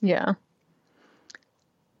 Yeah.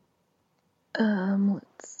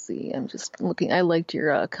 Let's see. I'm just looking. I liked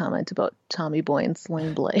your comment about Tommy Boy and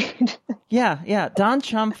Sling Blade. Yeah. Don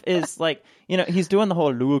Chumph is like, he's doing the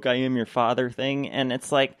whole "Luke, I am your father" thing, and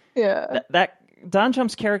it's like, that Don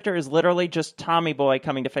Chumph's character is literally just Tommy Boy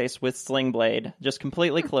coming to face with Sling Blade, just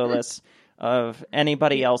completely clueless of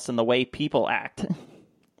anybody else and the way people act.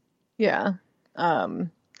 Yeah.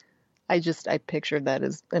 I pictured that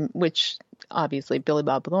as, which obviously Billy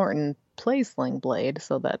Bob Thornton plays Sling Blade,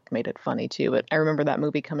 so that made it funny too. But I remember that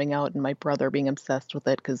movie coming out and my brother being obsessed with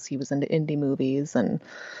it because he was into indie movies, and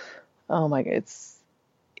Oh my God,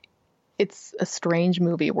 it's a strange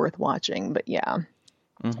movie worth watching, but yeah.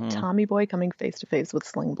 Mm-hmm. Tommy Boy coming face to face with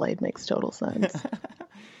Sling Blade makes total sense.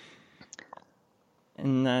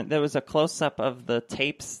 And there was a close-up of the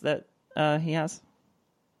tapes that he has?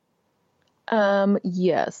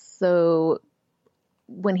 Yes. So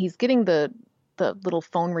when he's getting the little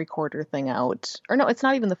phone recorder thing out, or no, it's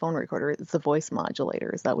not even the phone recorder, it's the voice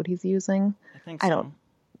modulator. Is that what he's using? I think so.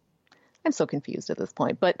 I'm so confused at this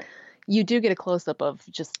point, but you do get a close-up of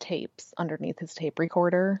just tapes underneath his tape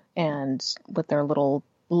recorder and with their little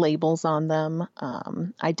labels on them.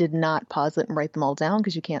 I did not pause it and write them all down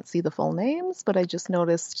because you can't see the full names, but I just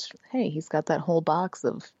noticed, hey, he's got that whole box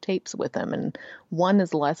of tapes with him, and one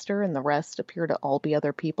is Lester and the rest appear to all be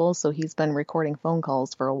other people, so he's been recording phone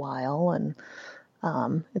calls for a while, and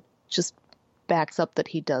it just backs up that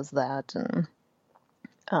he does that. And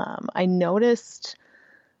I noticed,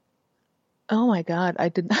 oh my God,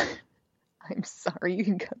 I'm sorry, you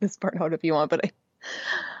can cut this part out if you want, but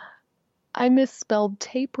I misspelled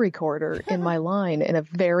tape recorder in my line in a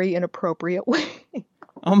very inappropriate way.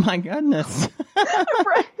 Oh my goodness.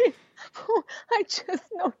 Right. I just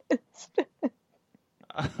noticed.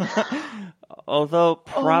 Although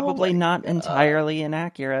probably not entirely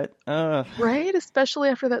inaccurate. Ugh. Right? Especially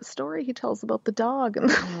after that story he tells about the dog.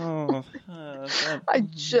 I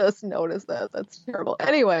just noticed that. That's terrible.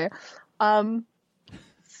 Anyway,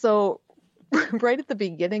 so right at the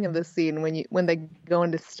beginning of the scene, when they go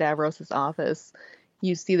into Stavros' office,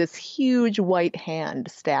 you see this huge white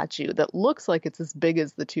hand statue that looks like it's as big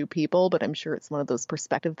as the two people, but I'm sure it's one of those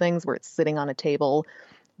perspective things where it's sitting on a table,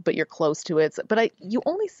 but you're close to it. But you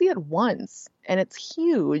only see it once, and it's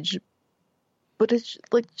huge. But it's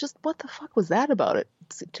like, just what the fuck was that about? It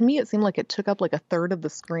to me, it seemed like it took up like a third of the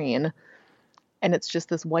screen, and it's just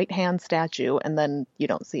this white hand statue, and then you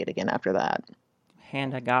don't see it again after that.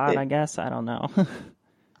 Hand of God, I guess. I don't know.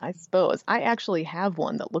 I suppose. I actually have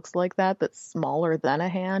one that looks like that, that's smaller than a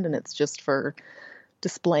hand, and it's just for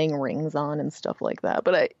displaying rings on and stuff like that.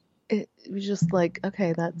 But it was just like,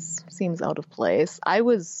 okay, that seems out of place. I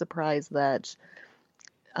was surprised that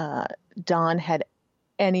Don had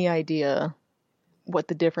any idea what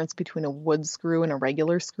the difference between a wood screw and a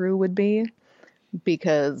regular screw would be,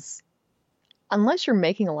 because unless you're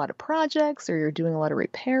making a lot of projects or you're doing a lot of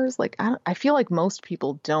repairs, like I feel like most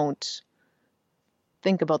people don't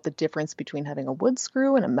think about the difference between having a wood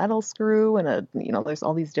screw and a metal screw, and there's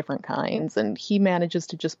all these different kinds, and he manages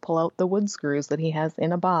to just pull out the wood screws that he has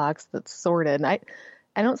in a box that's sorted. And I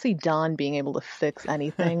don't see Don being able to fix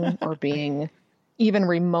anything or being even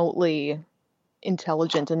remotely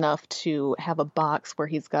intelligent enough to have a box where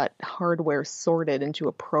he's got hardware sorted into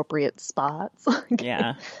appropriate spots.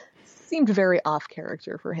 Yeah. Seemed very off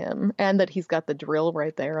character for him, and that he's got the drill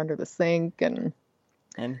right there under the sink,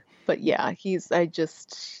 but yeah,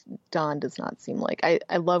 Don does not seem like,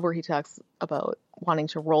 I love where he talks about wanting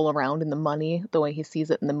to roll around in the money the way he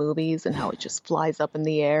sees it in the movies and how it just flies up in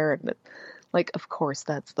the air, and like, of course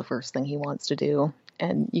that's the first thing he wants to do,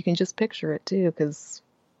 and you can just picture it too, because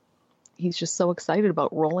he's just so excited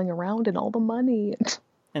about rolling around in all the money.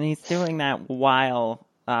 And he's doing that while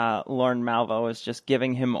Lorne Malvo is just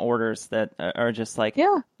giving him orders that are just like,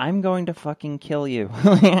 yeah, I'm going to fucking kill you.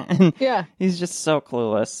 And yeah. He's just so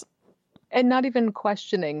clueless. And not even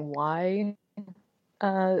questioning why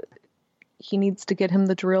he needs to get him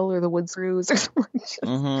the drill or the wood screws or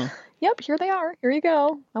something. Yep, here they are. Here you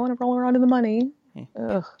go. I want to roll around in the money.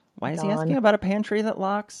 Ugh, why is he asking about a pantry that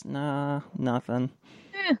locks? Nah, nothing.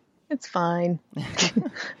 It's fine.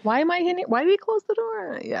 Why am I hitting? Why did he close the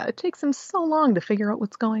door? Yeah, it takes him so long to figure out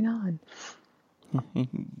what's going on.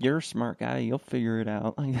 You're a smart guy. You'll figure it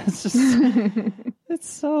out. Like, it's just, it's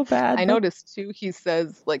so bad. I noticed too, he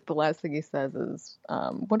says, like, the last thing he says is,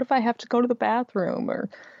 what if I have to go to the bathroom? Or,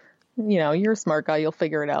 you're a smart guy. You'll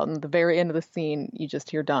figure it out. And at the very end of the scene, you just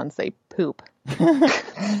hear Don say poop.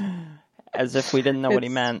 As if we didn't know what he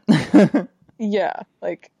meant. Yeah.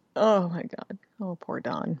 Like, oh my God. Oh, poor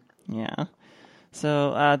Don. Yeah.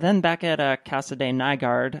 So then back at Casa de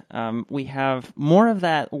Nygaard, we have more of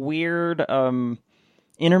that weird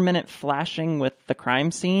intermittent flashing with the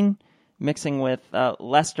crime scene, mixing with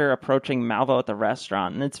Lester approaching Malvo at the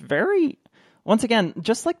restaurant. And it's very, once again,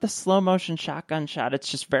 just like the slow motion shotgun shot, it's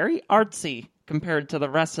just very artsy compared to the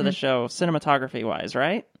rest of the show, cinematography-wise,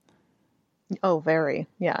 right? Oh, very.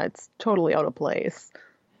 Yeah, it's totally out of place.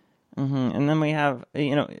 And then we have,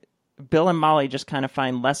 Bill and Molly just kind of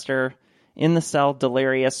find Lester in the cell,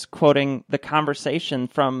 delirious, quoting the conversation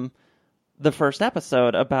from the first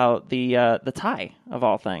episode about the tie, of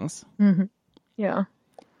all things. Yeah.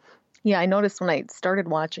 Yeah, I noticed when I started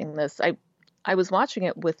watching this, I was watching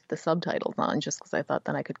it with the subtitles on just because I thought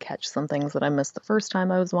then I could catch some things that I missed the first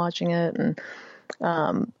time I was watching it. And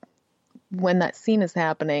when that scene is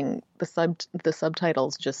happening, the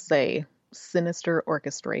subtitles just say sinister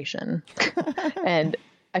orchestration. And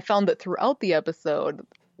I found that throughout the episode,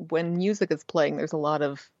 when music is playing, there's a lot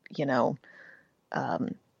of,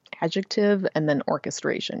 adjective and then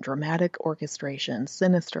orchestration, dramatic orchestration,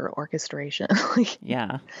 sinister orchestration.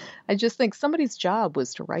 Yeah. I just think somebody's job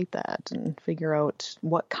was to write that and figure out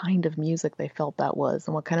what kind of music they felt that was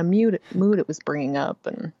and what kind of mood it was bringing up.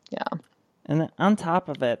 And yeah. And on top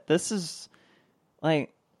of it, this is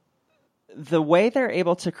like the way they're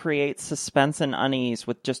able to create suspense and unease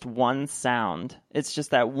with just one sound. It's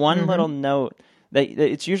just that one little note that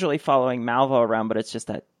it's usually following Malvo around, but it's just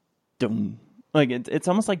that dum. Like it's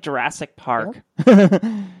almost like Jurassic Park.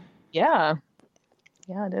 Yeah.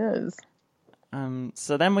 Yeah, it is.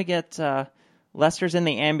 So then we get Lester's in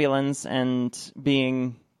the ambulance and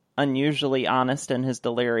being unusually honest in his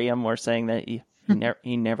delirium. We're saying that he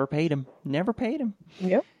never paid him. Never paid him.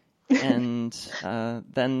 Yep. And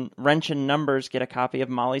then Wrench and Numbers get a copy of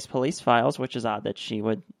Molly's police files, which is odd that she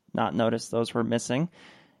would not notice those were missing.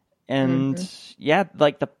 And yeah,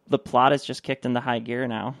 like the plot is just kicked into high gear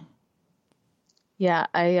now. Yeah,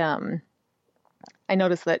 I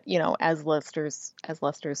noticed that, as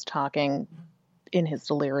Lester's talking in his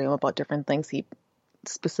delirium about different things, he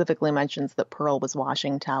specifically mentions that Pearl was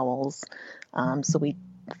washing towels. So we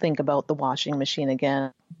think about the washing machine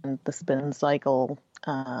again, and the spin cycle.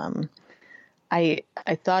 I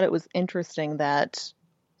thought it was interesting that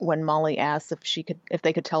when Molly asked if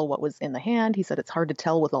they could tell what was in the hand, he said it's hard to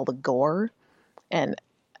tell with all the gore. And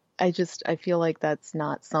I feel like that's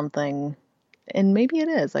not something, and maybe it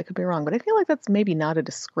is, I could be wrong, but I feel like that's maybe not a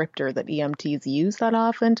descriptor that EMTs use that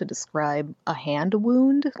often to describe a hand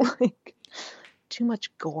wound. Like, too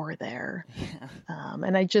much gore there. Yeah.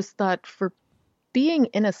 And I just thought, for being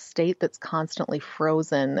in a state that's constantly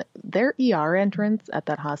frozen, their ER entrance at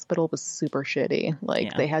that hospital was super shitty.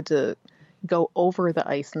 Like, they had to go over the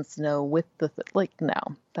ice and snow with no,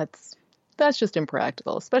 that's just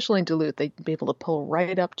impractical, especially in Duluth. They'd be able to pull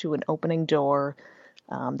right up to an opening door.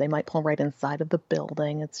 They might pull right inside of the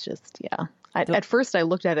building. It's just, yeah. At first I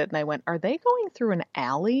looked at it and I went, are they going through an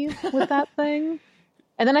alley with that thing?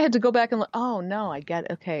 And then I had to go back and look, oh no, I get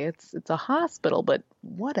it. Okay, it's a hospital, but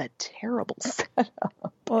what a terrible setup.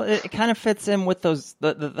 Well, it kind of fits in with those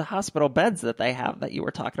the hospital beds that they have that you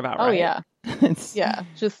were talking about, right? Oh yeah. Yeah,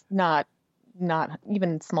 just not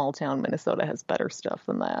even small town Minnesota has better stuff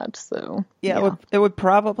than that. So yeah. It would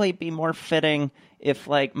probably be more fitting if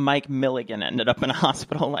like Mike Milligan ended up in a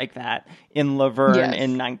hospital like that in Laverne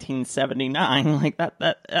in 1979. Like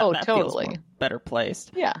that totally feels better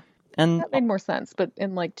placed. Yeah. And that made more sense. But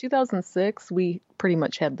in like 2006, we pretty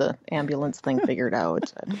much had the ambulance thing figured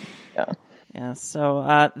out. Yeah.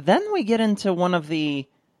 So then we get into one of the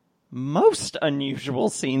most unusual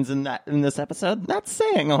scenes in this episode. That's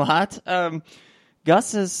saying a lot.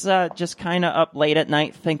 Gus is just kind of up late at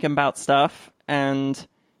night thinking about stuff, and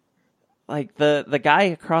like the guy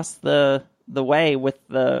across the way with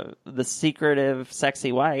the secretive,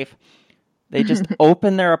 sexy wife, they just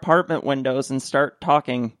open their apartment windows and start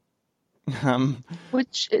talking.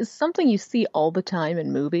 Which is something you see all the time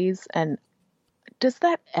in movies, and does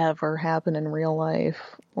that ever happen in real life?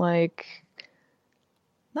 Like,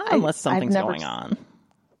 not unless something's going on.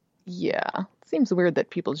 Yeah. It seems weird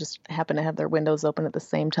that people just happen to have their windows open at the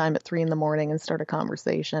same time at 3 a.m. and start a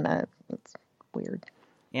conversation. It's weird.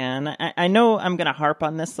 Yeah, and I know I'm going to harp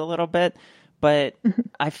on this a little bit, but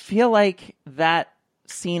I feel like that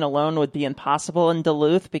scene alone would be impossible in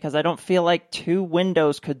Duluth, because I don't feel like two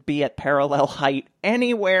windows could be at parallel height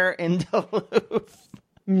anywhere in Duluth.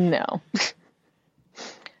 No.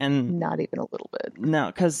 And not even a little bit. No,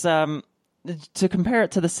 because to compare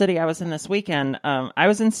it to the city I was in this weekend, I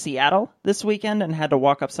was in Seattle this weekend and had to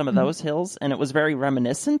walk up some of those hills, and it was very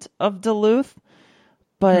reminiscent of Duluth,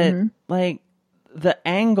 but like the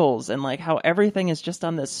angles and like how everything is just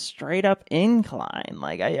on this straight up incline.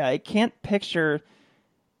 Like I can't picture.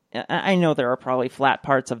 I know there are probably flat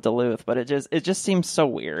parts of Duluth, but it just seems so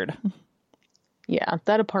weird. Yeah,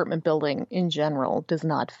 that apartment building in general does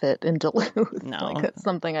not fit in Duluth. No. Like, that's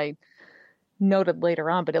something I noted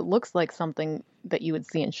later on, but it looks like something that you would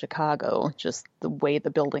see in Chicago, just the way the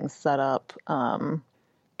building's set up. And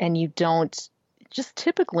you don't, just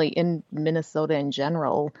typically in Minnesota in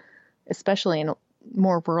general, especially in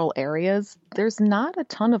more rural areas, there's not a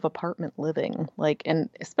ton of apartment living. Like, and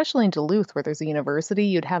especially in Duluth where there's a university,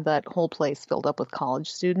 you'd have that whole place filled up with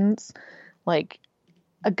college students. Like,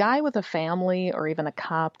 a guy with a family or even a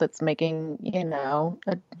cop that's making,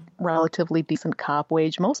 a relatively decent cop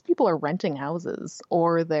wage, most people are renting houses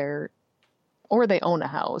or they own a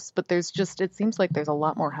house. But it seems like there's a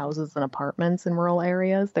lot more houses than apartments in rural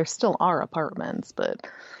areas. There still are apartments, but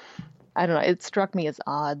I don't know. It struck me as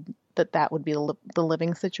odd that would be the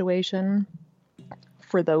living situation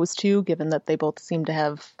for those two, given that they both seem to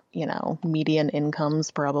have, median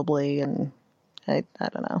incomes probably. And I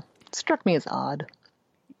don't know. It struck me as odd.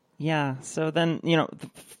 Yeah. So then, the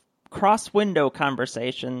cross-window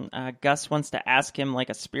conversation, Gus wants to ask him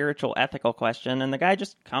like a spiritual ethical question, and the guy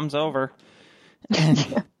just comes over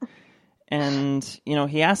and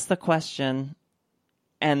he asks the question,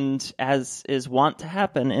 and as is wont to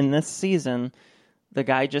happen in this season, the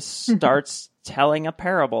guy just starts telling a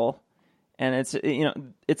parable, and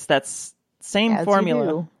it's that same As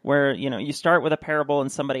formula where, you start with a parable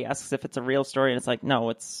and somebody asks if it's a real story, and it's like,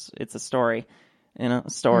 no, it's a story.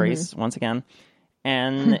 Stories, once again.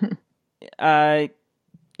 And,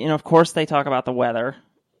 of course they talk about the weather.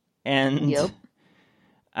 And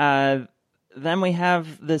then we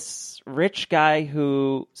have this rich guy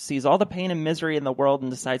who sees all the pain and misery in the world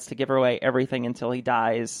and decides to give away everything until he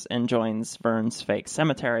dies and joins Vern's fake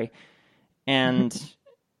cemetery. And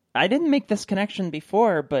I didn't make this connection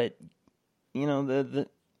before, but, the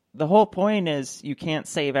whole point is you can't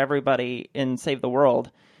save everybody and save the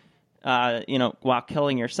world. While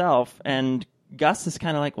killing yourself. And Gus is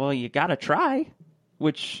kind of like, well, you got to try,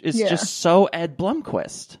 which is just so Ed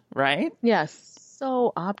Blumquist, right? Yes,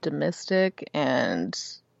 so optimistic and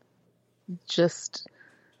just,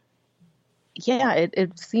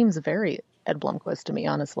 it seems very Ed Blumquist to me,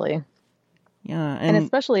 honestly. Yeah. And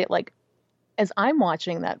especially, as I'm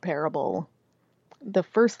watching that parable, the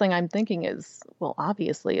first thing I'm thinking is, well,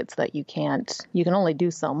 obviously it's that you can only do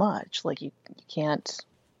so much. Like, you can't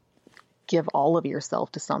give all of yourself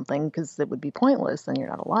to something because it would be pointless and you're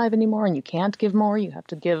not alive anymore, and you can't give more. You have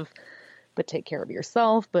to give, but take care of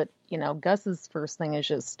yourself. But, Gus's first thing is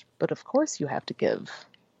just, but of course you have to give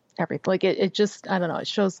everything. Like it just, I don't know, it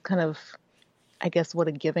shows kind of, I guess, what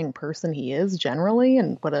a giving person he is generally,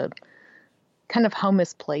 and what a kind of how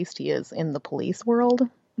misplaced he is in the police world.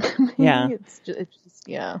 Yeah. It's just,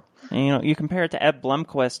 yeah. And, you compare it to Ed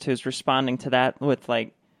Blumquist, who's responding to that with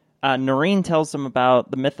Noreen tells him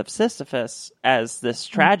about the myth of Sisyphus as this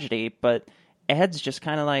tragedy, but Ed's just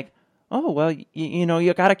kind of like, oh, well,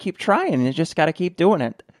 you got to keep trying. You just got to keep doing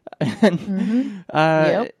it. And,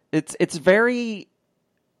 it's very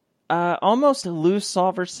almost Lou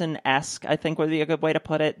Solverson-esque, I think would be a good way to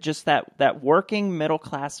put it. Just that working middle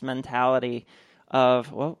class mentality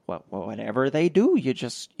of, well, whatever they do, you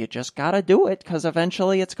just got to do it because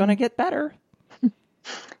eventually it's going to get better.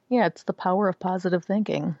 Yeah, it's the power of positive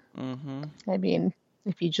thinking. Mm-hmm. I mean,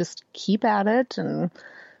 if you just keep at it, and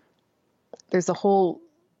there's a whole,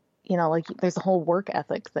 there's a whole work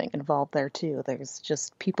ethic thing involved there too. There's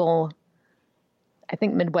just people, I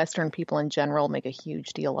think Midwestern people in general make a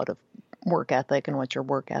huge deal out of work ethic and what your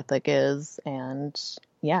work ethic is. And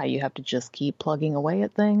yeah, you have to just keep plugging away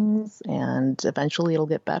at things and eventually it'll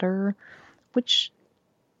get better, which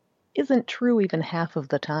isn't true even half of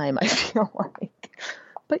the time, I feel like.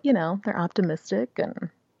 But, they're optimistic, and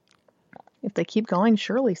if they keep going,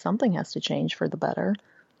 surely something has to change for the better.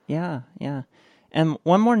 Yeah, yeah. And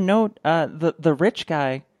one more note, the rich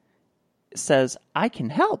guy says, I can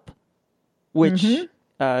help, which,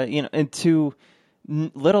 and to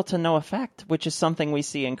little to no effect, which is something we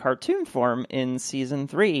see in cartoon form in season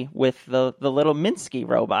 3 with the little Minsky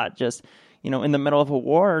robot, just, in the middle of a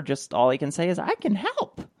war, just all he can say is, I can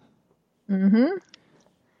help. Mm-hmm.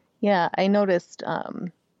 Yeah, I noticed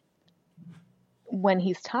when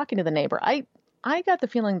he's talking to the neighbor, I got the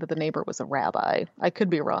feeling that the neighbor was a rabbi. I could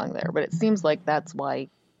be wrong there, but it seems like that's why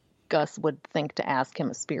Gus would think to ask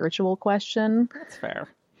him a spiritual question. That's fair.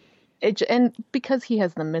 And because he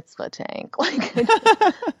has the mitzvah tank,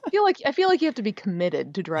 I feel like you have to be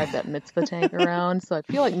committed to drive that mitzvah tank around. So I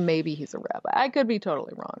feel like maybe he's a rabbi. I could be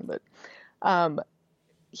totally wrong, but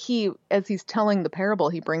as he's telling the parable,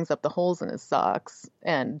 he brings up the holes in his socks,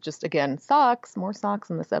 and just again, more socks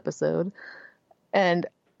in this episode. And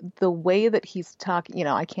the way that he's talking,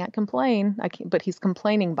 I can't complain. But he's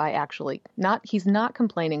complaining by he's not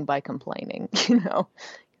complaining by complaining.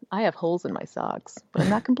 I have holes in my socks, but I'm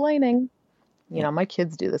not complaining. My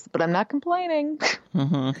kids do this, but I'm not complaining.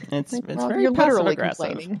 Mm-hmm. It's very you're literally passive-aggressive.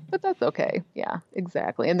 complaining, but that's okay. Yeah,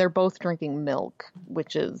 exactly. And they're both drinking milk,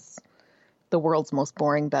 which is the world's most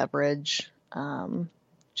boring beverage.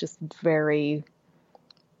 Just very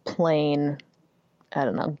plain. I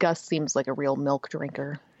don't know. Gus seems like a real milk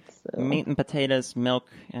drinker. So. Meat and potatoes, milk.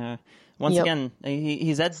 Once again,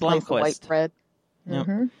 he's Ed Slice of Blomquist. white bread.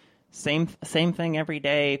 Yep. Same thing every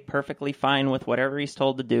day, perfectly fine with whatever he's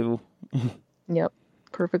told to do. Yep.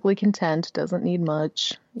 Perfectly content, doesn't need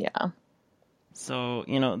much. Yeah. So,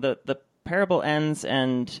 the parable ends,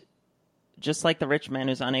 and just like the rich man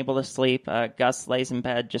who's unable to sleep, Gus lays in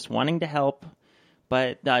bed just wanting to help,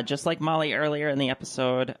 but just like Molly earlier in the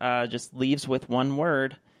episode, just leaves with one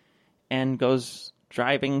word and goes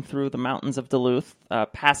driving through the mountains of Duluth,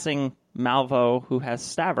 passing Malvo, who has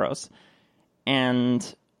Stavros.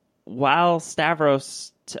 And while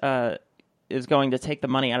Stavros is going to take the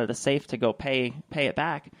money out of the safe to go pay it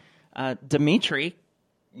back, Dimitri,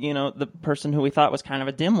 the person who we thought was kind of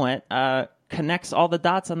a dimwit, connects all the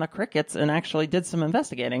dots on the crickets and actually did some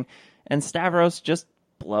investigating. And Stavros just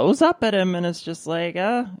blows up at him and is just like,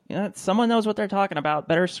 someone knows what they're talking about.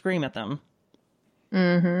 Better scream at them.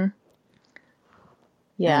 Mm-hmm.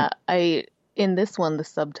 Yeah, in this one, the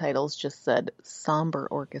subtitles just said somber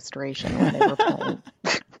orchestration when they were playing.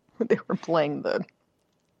 They were playing the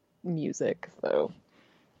music, so...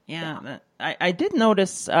 Yeah. I did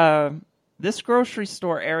notice this grocery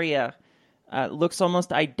store area looks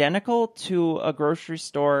almost identical to a grocery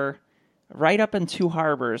store right up in Two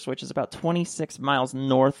Harbors, which is about 26 miles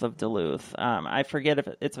north of Duluth. I forget if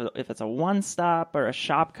it's a one-stop or a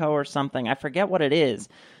Shopko or something. I forget what it is,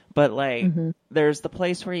 but there's the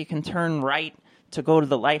place where you can turn right to go to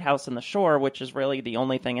the lighthouse and the shore, which is really the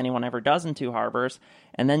only thing anyone ever does in Two Harbors.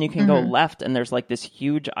 And then you can go left, and there's this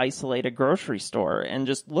huge isolated grocery store. And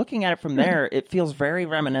just looking at it from there, it feels very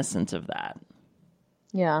reminiscent of that.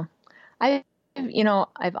 Yeah. I've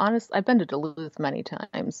been to Duluth many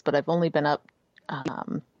times, but I've only been up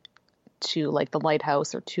to the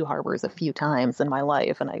lighthouse or Two Harbors a few times in my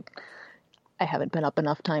life. And I haven't been up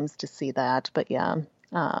enough times to see that. But yeah,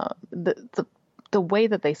 the way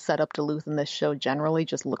that they set up Duluth in this show generally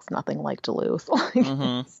just looks nothing like Duluth.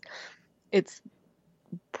 It's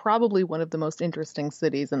probably one of the most interesting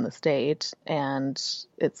cities in the state, and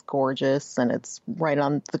it's gorgeous, and it's right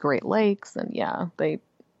on the Great Lakes. And yeah,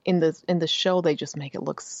 in the show they just make it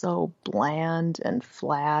look so bland and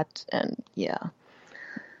flat, and yeah,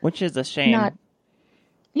 which is a shame.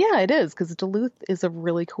 Yeah, it is, because Duluth is a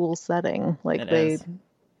really cool setting. It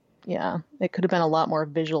could have been a lot more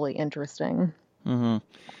visually interesting. Mm-hmm.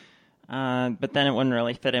 But then it wouldn't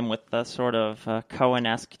really fit in with the sort of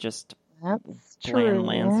Coen-esque, just bland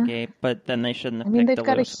landscape. But then they shouldn't have picked they've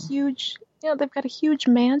got they've got a huge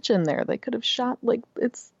mansion there. They could have shot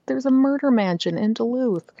there's a murder mansion in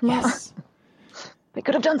Duluth. Come on, they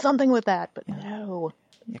could have done something with that, but no,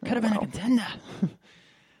 it could have been a contender.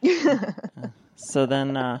 So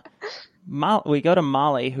then we go to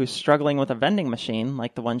Molly, who's struggling with a vending machine,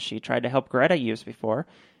 like the one she tried to help Greta use before.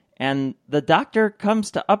 And the doctor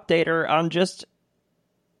comes to update her on just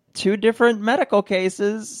 2 different medical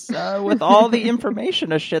cases with all the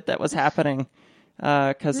information of shit that was happening.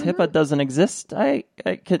 Because HIPAA doesn't exist.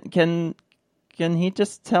 Can he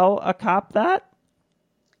just tell a cop that?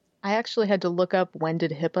 I actually had to look up when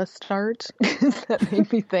did HIPAA start. That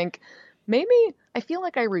made me think, maybe I feel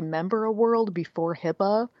like I remember a world before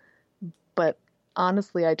HIPAA, but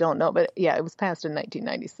honestly, I don't know. But yeah, it was passed in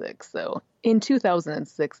 1996. So in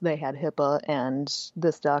 2006, they had HIPAA, and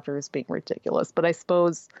this doctor is being ridiculous. But I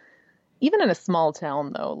suppose even in a small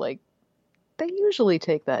town, though, they usually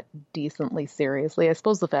take that decently seriously. I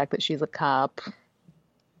suppose the fact that she's a cop,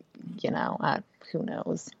 who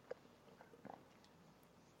knows?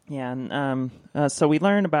 Yeah. And, so we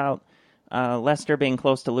learn about Lester being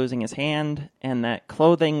close to losing his hand, and that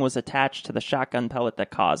clothing was attached to the shotgun pellet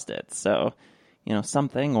that caused it. So,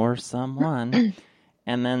 something or someone.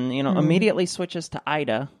 And then, immediately switches to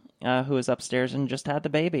Ida, who is upstairs and just had the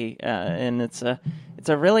baby. And it's a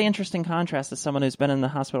really interesting contrast to someone who's been in the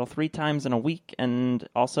hospital 3 times in a week, and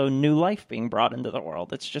also new life being brought into the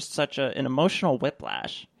world. It's just such an emotional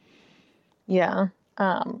whiplash. Yeah.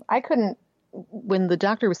 When the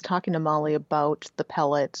doctor was talking to Molly about the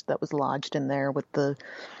pellet that was lodged in there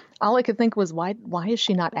all I could think was, why is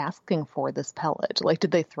she not asking for this pellet?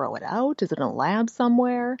 Did they throw it out? Is it in a lab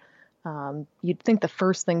somewhere? You'd think the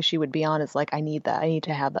first thing she would be on is I need that. I need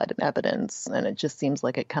to have that in evidence. And it just seems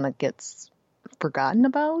like it kind of gets forgotten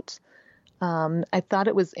about. I thought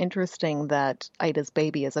it was interesting that Ida's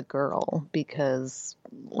baby is a girl, because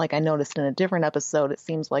I noticed in a different episode, it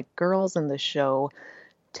seems like girls in this show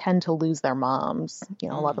tend to lose their moms. A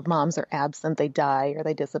lot of moms are absent, they die or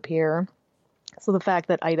they disappear. So the fact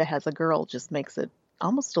that Ida has a girl just makes it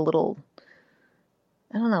almost a little,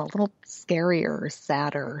 I don't know, a little scarier or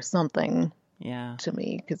sadder or something. Yeah. To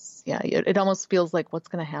me, because it almost feels like what's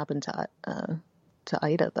going to happen to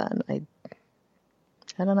Ida then.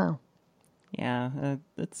 I don't know. Yeah,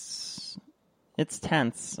 it's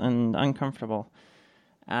tense and uncomfortable.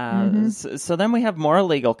 So then we have more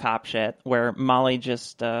legal cop shit where Molly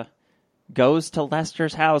just goes to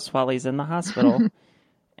Lester's house while he's in the hospital.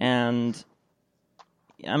 And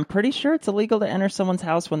I'm pretty sure it's illegal to enter someone's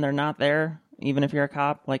house when they're not there, even if you're a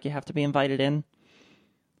cop. Like, you have to be invited in.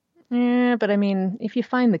 Yeah, but I mean, if you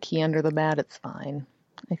find the key under the mat, it's fine.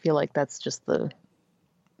 I feel like that's just the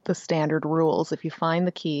standard rules. If you find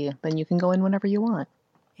the key, then you can go in whenever you want.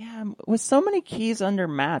 Yeah, with so many keys under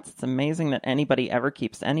mats, it's amazing that anybody ever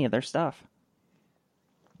keeps any of their stuff.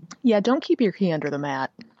 Yeah, don't keep your key under the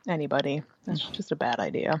mat, anybody. That's just a bad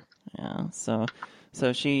idea. Yeah, so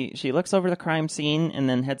she looks over the crime scene and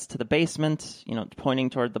then heads to the basement, pointing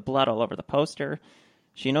toward the blood all over the poster.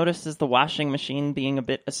 She notices the washing machine being a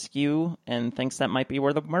bit askew and thinks that might be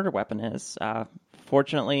where the murder weapon is.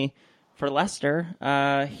 Fortunately for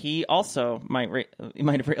Lester, he also might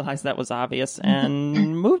have realized that was obvious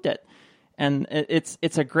and moved it. And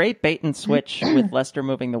it's a great bait and switch with Lester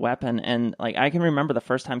moving the weapon. And like, I can remember the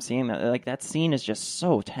first time seeing that. Like, that scene is just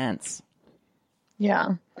so tense.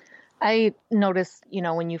 Yeah. I noticed,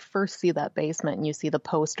 when you first see that basement and you see the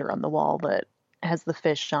poster on the wall that has the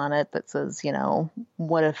fish on it that says,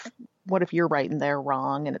 what if you're right and they're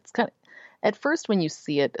wrong? And it's kind of, at first when you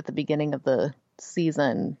see it at the beginning of the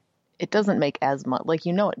season, it doesn't make as much, like,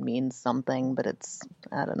 it means something, but it's,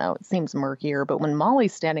 I don't know, it seems murkier. But when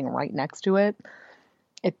Molly's standing right next to it,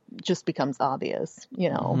 it just becomes obvious,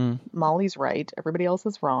 Molly's right, everybody else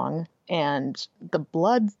is wrong. And the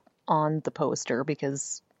blood on the poster,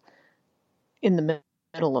 because in the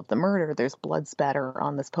middle of the murder, there's blood spatter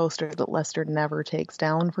on this poster that Lester never takes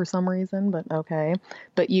down for some reason, but okay.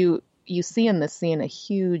 But you see in this scene a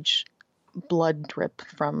huge blood drip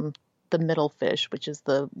from the middle fish, which is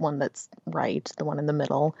the one that's right, the one in the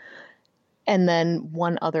middle, and then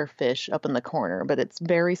one other fish up in the corner, but it's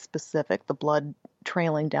very specific. The blood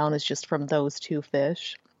trailing down is just from those two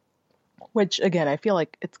fish, which again, I feel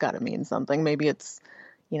like it's got to mean something. Maybe it's,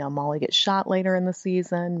 Molly gets shot later in the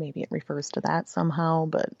season. Maybe it refers to that somehow,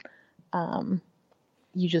 but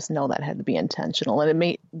you just know that had to be intentional.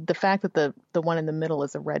 And the fact that the one in the middle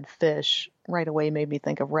is a red fish right away made me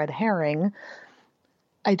think of red herring.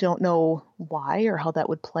 I don't know why or how that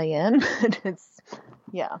would play in, but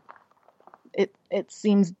it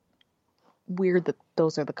seems weird that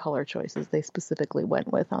those are the color choices they specifically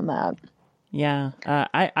went with on that. Yeah,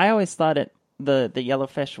 I always thought the yellow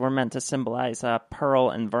fish were meant to symbolize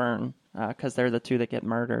Pearl and Vern, because they're the two that get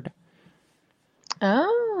murdered.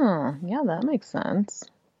 Oh, yeah, that makes sense.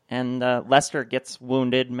 And Lester gets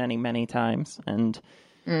wounded many, many times, and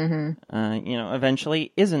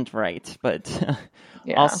eventually isn't right. But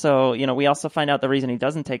also, we also find out the reason he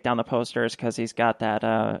doesn't take down the poster is because he's got that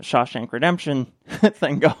Shawshank Redemption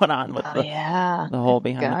thing going on with the hole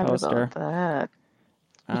behind the poster. About that.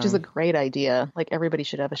 Which is a great idea. Like, everybody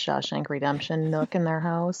should have a Shawshank Redemption nook in their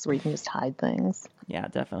house where you can just hide things. Yeah,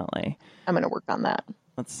 definitely. I'm going to work on that.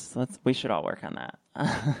 We should all work on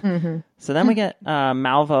that. So then we get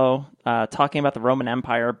Malvo talking about the Roman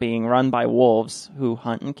Empire being run by wolves who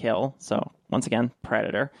hunt and kill. So once again,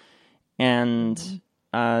 predator. And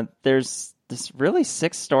there's this really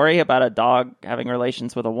sick story about a dog having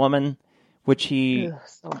relations with a woman, which he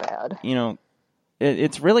so bad.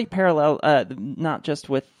 It's really parallel, not just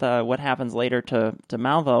with what happens later to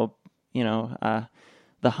Malvo,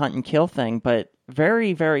 the hunt and kill thing, but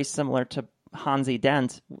very, very similar to Hansi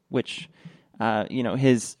Dent, which,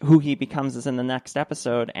 who he becomes is in the next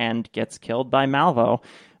episode and gets killed by Malvo.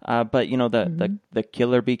 But, the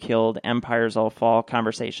killer be killed, empires all fall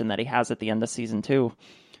conversation that he has at the end of season 2.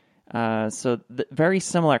 So very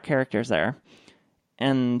similar characters there.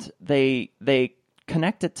 And they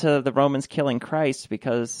connect it to the Romans killing Christ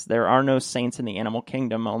because there are no saints in the animal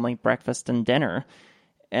kingdom, only breakfast and dinner.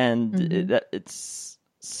 And it's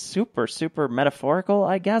super, super metaphorical,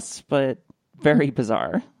 I guess, but very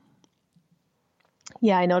bizarre.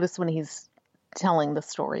 Yeah, I noticed when he's telling the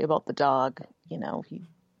story about the dog, he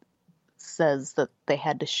says that they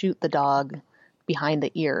had to shoot the dog behind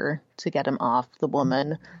the ear to get him off the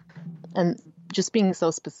woman. And just being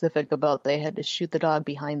so specific about they had to shoot the dog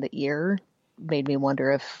behind the ear made me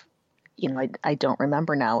wonder if, I don't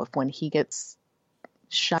remember now if when he gets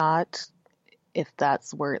shot, if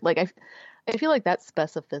that's where, like, I feel like that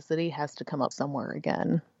specificity has to come up somewhere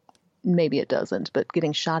again. Maybe it doesn't, but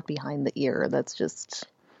getting shot behind the ear, that's just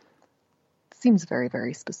seems very,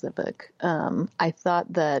 very specific. I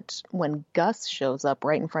thought that when Gus shows up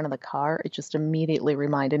right in front of the car, it just immediately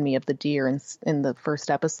reminded me of the deer in the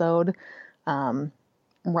first episode,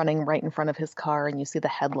 running right in front of his car, and you see the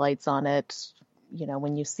headlights on it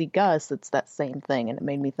when you see Gus, it's that same thing. And it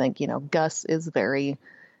made me think, Gus is very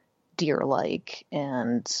deer-like,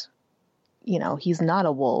 and, he's not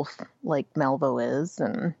a wolf like Malvo is.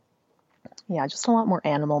 And yeah, just a lot more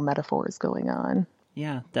animal metaphors going on.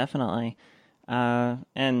 Yeah, definitely.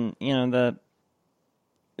 And,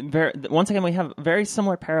 once again, we have very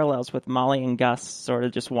similar parallels with Molly and Gus sort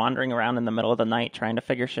of just wandering around in the middle of the night trying to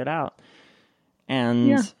figure shit out. And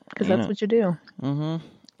yeah, because that's what you do. Mm-hmm.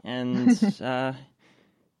 And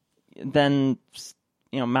then,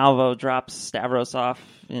 Malvo drops Stavros off,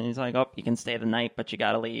 and he's like, "Oh, you can stay the night, but you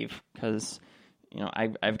got to leave because,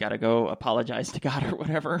 I've got to go apologize to God or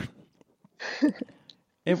whatever."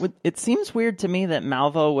 It seems weird to me that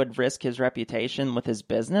Malvo would risk his reputation with his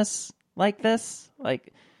business like this.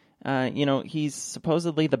 Like, he's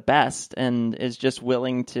supposedly the best and is just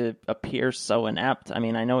willing to appear so inept. I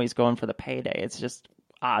mean, I know he's going for the payday. It's just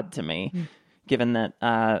odd to me, given that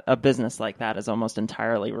a business like that is almost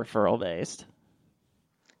entirely referral based.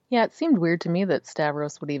 Yeah, it seemed weird to me that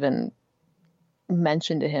Stavros would even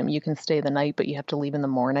mention to him, "You can stay the night, but you have to leave in the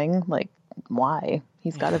morning." Like, why?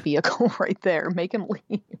 He's got a vehicle right there. Make him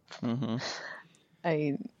leave. Mm-hmm.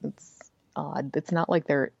 It's odd. It's not like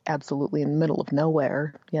they're absolutely in the middle of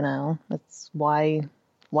nowhere, That's why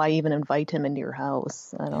even invite him into your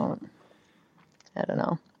house? I don't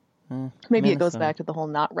know. Maybe it goes back to the whole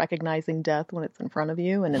not recognizing death when it's in front of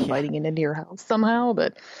you and inviting it into your house somehow,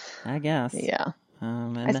 but I guess. Yeah.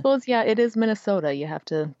 I suppose, it is Minnesota. You have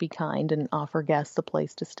to be kind and offer guests a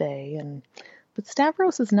place to stay. But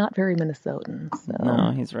Stavros is not very Minnesotan. So.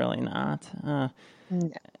 No, he's really not.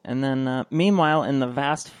 And then, meanwhile, in the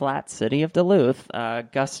vast flat city of Duluth,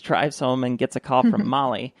 Gus drives home and gets a call from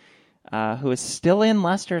Molly, who is still in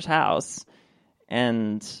Lester's house.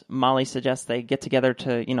 And Molly suggests they get together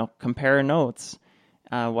to, compare notes,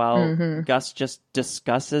 while Gus just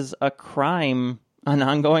discusses an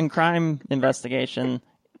ongoing crime investigation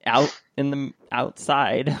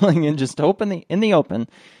outside, and just in the open.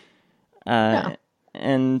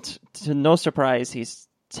 And to no surprise, he's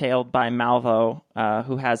tailed by Malvo,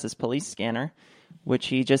 who has his police scanner, which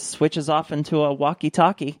he just switches off into a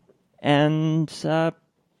walkie-talkie and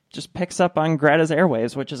just picks up on Greta's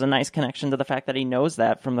airwaves, which is a nice connection to the fact that he knows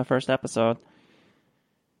that from the first episode.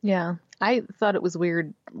 Yeah, I thought it was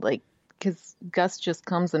weird, because Gus just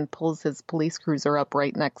comes and pulls his police cruiser up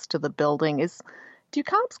right next to the building. Do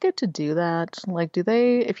cops get to do that? Do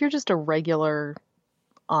they, if you're just a regular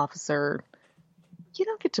officer, you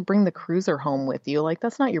don't get to bring the cruiser home with you.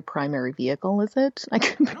 That's not your primary vehicle, is it? I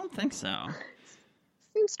don't think so.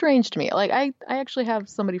 Seems strange to me. I actually have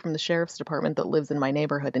somebody from the sheriff's department that lives in my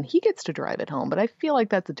neighborhood, and he gets to drive it home, but I feel like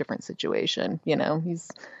that's a different situation. He's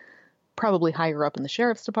probably higher up in the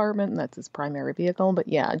sheriff's department, and that's his primary vehicle. But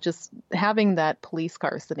yeah, just having that police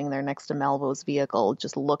car sitting there next to Malvo's vehicle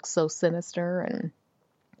just looks so sinister and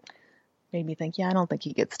made me think, I don't think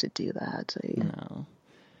he gets to do that. No.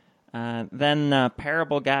 Then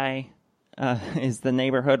Parable Guy is the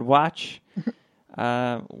neighborhood watch,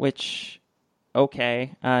 which,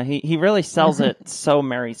 okay. He really sells it so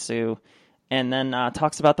Mary Sue, and then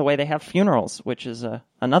talks about the way they have funerals, which is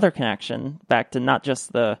another connection back to not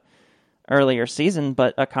just the earlier season,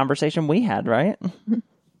 but a conversation we had, right?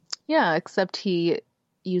 Yeah, except he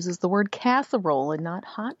uses the word casserole and not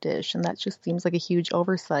hot dish, and that just seems like a huge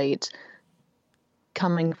oversight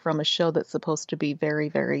coming from a show that's supposed to be very,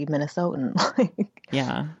 very Minnesotan.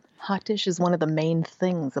 Yeah. Hot dish is one of the main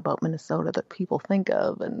things about Minnesota that people think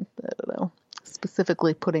of, and I don't know,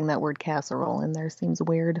 specifically putting that word casserole in there seems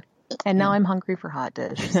weird. And now I'm hungry for hot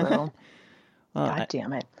dish, so God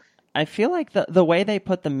damn it. I feel like the way they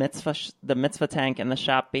put the mitzvah tank in the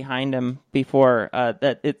shop behind him before,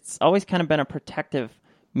 that it's always kind of been a protective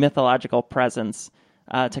mythological presence,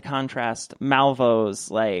 to contrast Malvo's,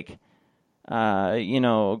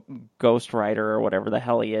 Ghost Rider or whatever the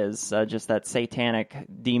hell he is, just that satanic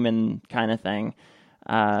demon kind of thing.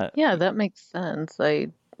 Yeah, that makes sense.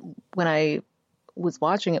 When I was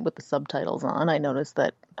watching it with the subtitles on, I noticed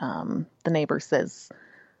that the neighbor says,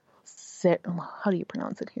 how do you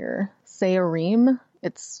pronounce it here? Seorim.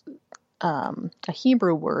 It's a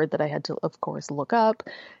Hebrew word that I had to, of course, look up,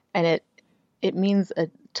 and it means a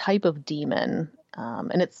type of demon,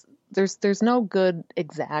 and there's no good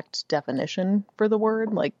exact definition for the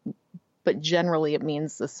word, but generally it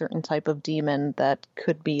means a certain type of demon that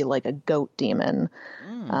could be like a goat demon.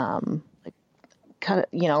 Kind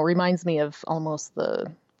of, reminds me of almost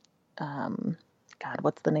the,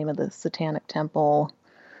 what's the name of the satanic temple?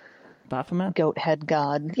 Baphomet? Goat head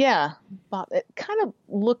god. Yeah. It kind of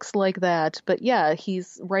looks like that, but yeah,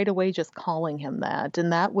 he's right away just calling him that,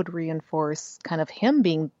 and that would reinforce kind of him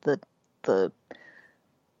being the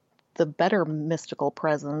the better mystical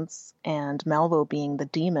presence, and Malvo being the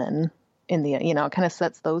demon in the, it kind of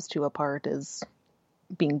sets those two apart as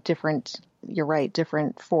being different. You're right,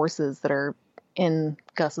 different forces that are in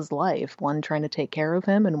Gus's life, one trying to take care of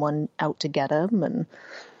him and one out to get him. And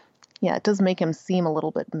yeah, it does make him seem a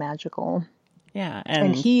little bit magical. Yeah.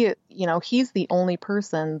 And he, he's the only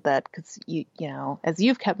person that, because, as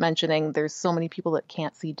you've kept mentioning, there's so many people that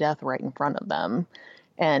can't see death right in front of them.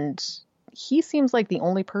 And he seems like the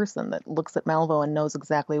only person that looks at Malvo and knows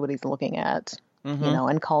exactly what he's looking at,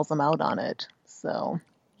 and calls him out on it. So.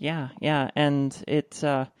 Yeah. And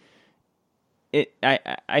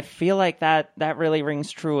I feel like that really rings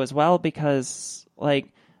true as well, because like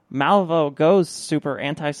Malvo goes super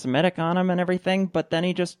anti-Semitic on him and everything, but then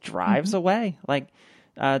he just drives away. Like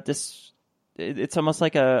it's almost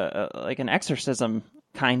like an exorcism,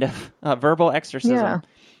 kind of a verbal exorcism,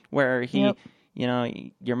 where he,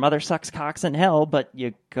 your mother sucks cocks in hell, but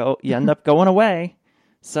you end up going away.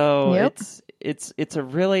 So it's a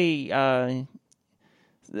really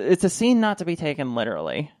it's a scene not to be taken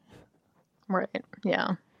literally. Right.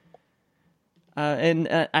 Yeah. And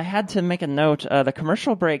I had to make a note. The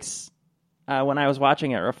commercial breaks when I was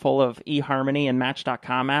watching it are full of eHarmony and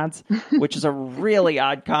Match.com ads, which is a really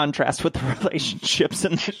odd contrast with the relationships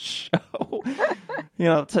in the show.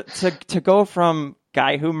 To go from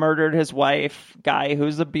guy who murdered his wife, guy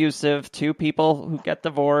who's abusive, to people who get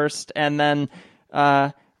divorced, and then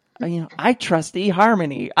I trust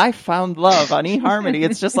eHarmony. I found love on eHarmony.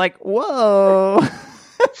 It's just like, whoa.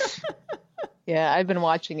 Yeah, I've been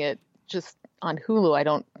watching it just on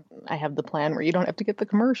Hulu. I have the plan where you don't have to get the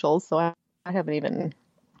commercials, so I haven't even,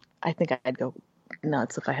 I think I'd go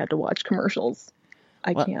nuts if I had to watch commercials.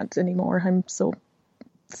 I can't anymore. I'm so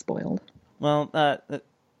spoiled. Well,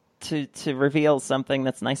 to reveal something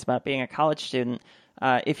that's nice about being a college student,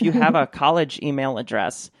 if you have a college email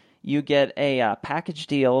address, you get a package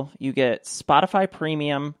deal. You get Spotify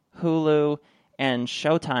Premium, Hulu, and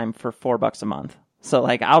Showtime for $4 a month. So,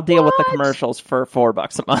 like, I'll deal with the commercials for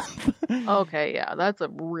 $4 a month. Okay, yeah, that's a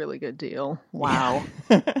really good deal. Wow.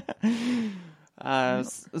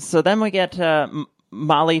 So then we get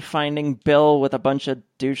Molly finding Bill with a bunch of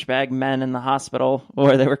douchebag men in the hospital,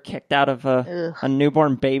 where they were kicked out of a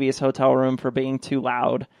newborn baby's hotel room for being too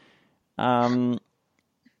loud.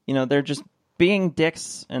 They're just being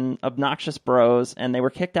dicks and obnoxious bros, and they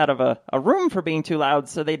were kicked out of a room for being too loud,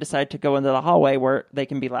 so they decide to go into the hallway where they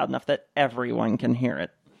can be loud enough that everyone can hear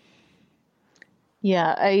it.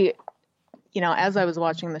 Yeah, as I was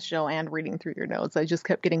watching the show and reading through your notes, I just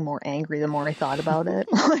kept getting more angry the more I thought about it.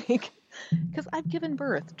 Because I've given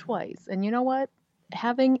birth twice, and you know what?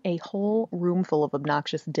 Having a whole room full of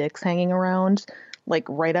obnoxious dicks hanging around, like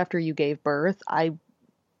right after you gave birth, I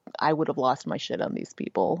would have lost my shit on these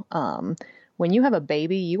people. When you have a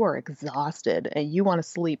baby, you are exhausted and you want to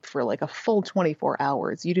sleep for like a full 24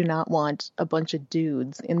 hours. You do not want a bunch of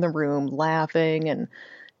dudes in the room laughing and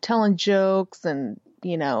telling jokes and,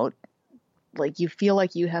 like you feel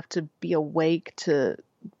like you have to be awake to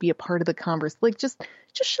be a part of the conversation. Like just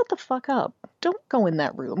shut the fuck up. Don't go in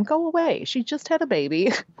that room. Go away. She just had a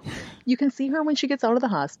baby. You can see her when she gets out of the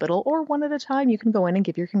hospital, or one at a time. You can go in and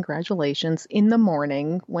give your congratulations in the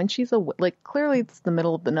morning when she's awake. Like, clearly it's the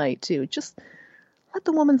middle of the night too. Just let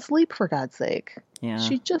the woman sleep, for God's sake. Yeah.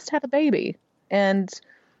 She just had a baby. And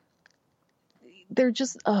they're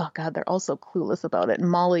just, they're all so clueless about it.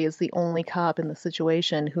 Molly is the only cop in the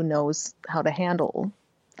situation who knows how to handle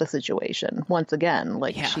the situation. Once again,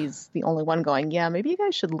 she's the only one going, maybe you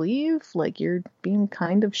guys should leave. Like, you're being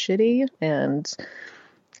kind of shitty. And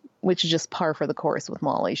which is just par for the course with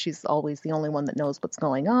Molly. She's always the only one that knows what's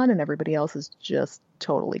going on, and everybody else is just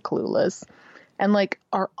totally clueless. And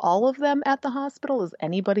are all of them at the hospital? Is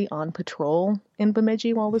anybody on patrol in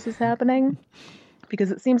Bemidji while this is happening?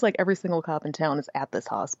 Because it seems like every single cop in town is at this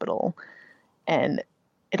hospital. And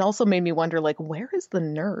it also made me wonder, where is the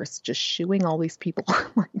nurse just shooing all these people?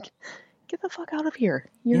 Get the fuck out of here.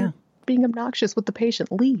 You're being obnoxious with the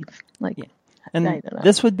patient. Leave. And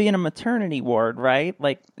this would be in a maternity ward, right?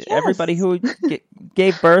 Everybody who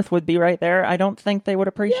gave birth would be right there. I don't think they would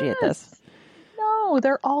appreciate this. No,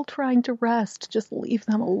 they're all trying to rest. Just leave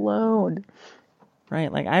them alone. Right.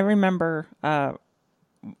 I remember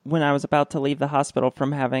when I was about to leave the hospital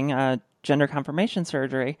from having gender confirmation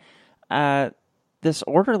surgery, this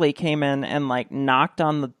orderly came in and knocked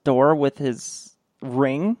on the door with his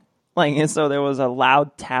ring. So there was a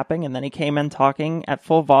loud tapping, and then he came in talking at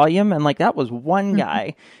full volume, and that was one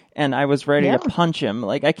guy, and I was ready to punch him.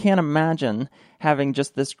 I can't imagine having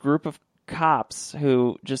just this group of cops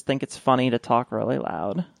who just think it's funny to talk really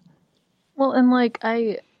loud. Well, and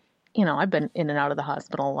I've been in and out of the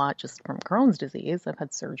hospital a lot just from Crohn's disease. I've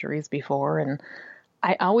had surgeries before, and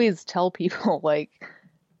I always tell people, like,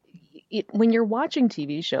 when you're watching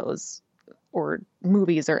TV shows or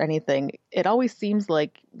movies or anything, it always seems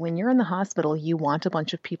like when you're in the hospital, you want a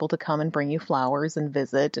bunch of people to come and bring you flowers and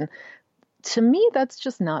visit. And to me, that's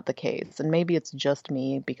just not the case. And maybe it's just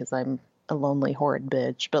me because I'm a lonely, horrid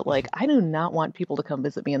bitch. But, like, I do not want people to come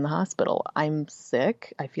visit me in the hospital. I'm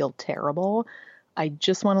sick. I feel terrible. I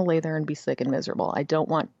just want to lay there and be sick and miserable. I don't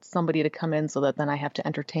want somebody to come in so that then I have to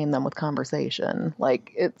entertain them with conversation.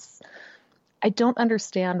 Like, I don't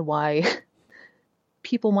understand why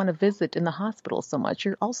people want to visit in the hospital so much.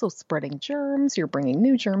 You're also spreading germs. You're bringing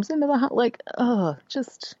new germs into the hospital. Like,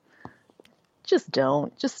 just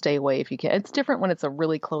don't. Just stay away if you can. It's different when it's a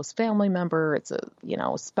really close family member. It's a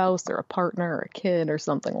spouse or a partner or a kid or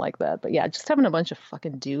something like that. But yeah, just having a bunch of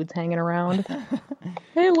fucking dudes hanging around.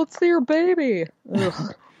 Hey, let's see your baby.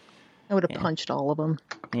 Ugh. I would have punched all of them.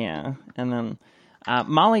 Yeah. And then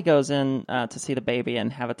Molly goes in to see the baby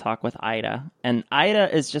and have a talk with Ida. And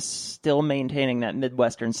Ida is just still maintaining that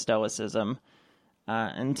Midwestern stoicism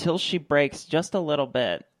until she breaks just a little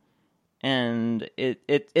bit. And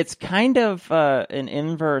it's kind of an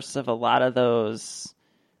inverse of a lot of those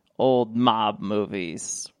old mob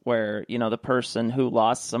movies where, the person who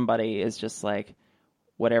lost somebody is just like,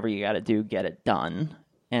 whatever you got to do, get it done.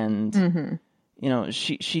 And,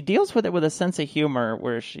 she deals with it with a sense of humor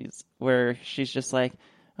where she's just like,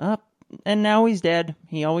 and now he's dead.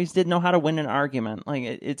 He always did know how to win an argument. Like,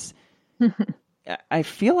 it's, I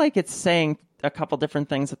feel like it's saying a couple different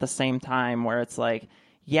things at the same time where it's like,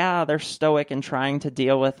 yeah, they're stoic and trying to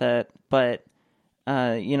deal with it, but,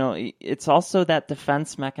 it's also that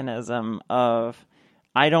defense mechanism of,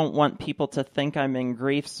 I don't want people to think I'm in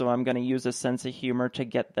grief, so I'm going to use a sense of humor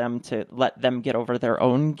to let them get over their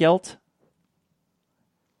own guilt.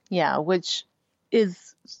 Yeah, which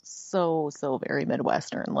is so very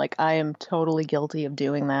Midwestern. Like, I am totally guilty of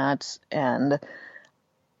doing that, and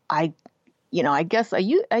I guess I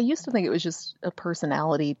used to think it was just a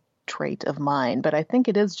personality trait of mine, but I think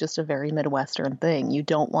it is just a very Midwestern thing. You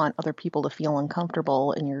don't want other people to feel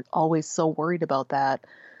uncomfortable, and you're always so worried about that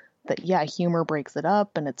yeah, humor breaks it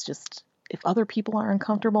up, and it's just, if other people are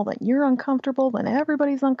uncomfortable, then you're uncomfortable, then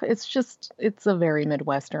everybody's it's a very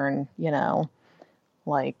Midwestern,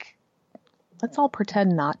 like, let's all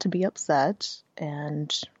pretend not to be upset,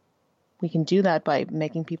 and we can do that by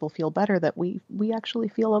making people feel better that we actually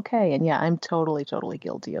feel okay. And yeah, I'm totally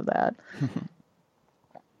guilty of that.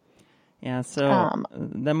 Yeah, so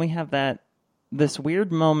then we have this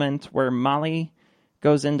weird moment where Molly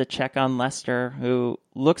goes in to check on Lester, who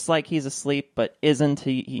looks like he's asleep but isn't.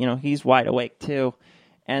 He's wide awake too,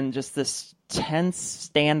 and just this tense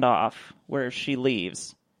standoff where she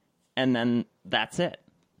leaves, and then that's it.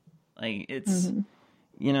 Like, it's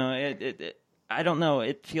I don't know.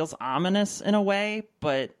 It feels ominous in a way,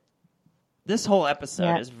 but this whole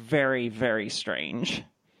episode is very, very strange.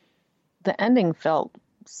 The ending felt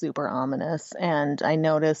super ominous, and I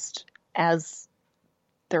noticed as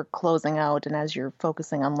they're closing out and as you're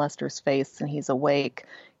focusing on Lester's face and he's awake,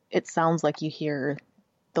 it sounds like you hear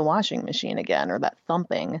the washing machine again, or that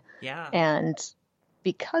thumping. Yeah. And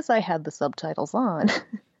because I had the subtitles on,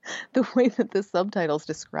 the way that the subtitles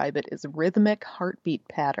describe it is rhythmic heartbeat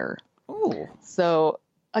patter. Ooh. So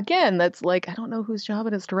again, that's like, I don't know whose job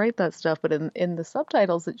it is to write that stuff, but in the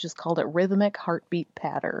subtitles, it just called it rhythmic heartbeat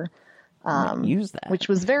patter. Use that. Which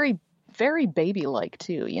was very, very baby-like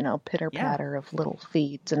too, pitter-patter of little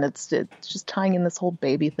feet. And it's just tying in this whole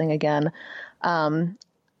baby thing again.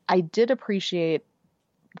 I did appreciate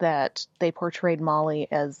that they portrayed Molly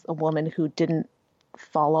as a woman who didn't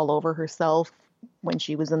fall all over herself when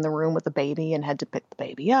she was in the room with the baby and had to pick the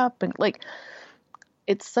baby up. And like,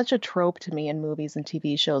 it's such a trope to me in movies and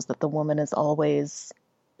TV shows that the woman is always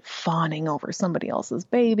fawning over somebody else's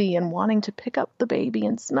baby and wanting to pick up the baby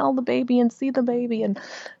and smell the baby and see the baby. And,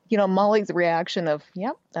 Molly's reaction of,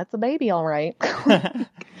 yep, that's a baby. All right.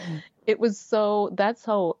 That's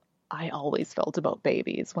how I always felt about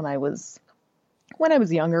babies when I was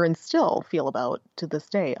younger, and still feel about to this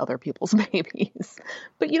day other people's babies.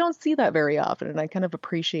 But you don't see that very often. And I kind of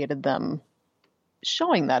appreciated them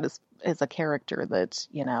showing that as a character that,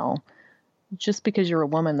 just because you're a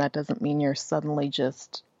woman, that doesn't mean you're suddenly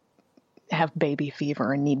just have baby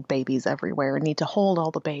fever and need babies everywhere and need to hold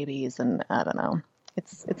all the babies. And I don't know.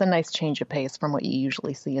 It's a nice change of pace from what you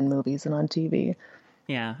usually see in movies and on TV.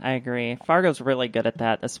 Yeah, I agree. Fargo's really good at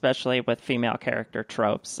that, especially with female character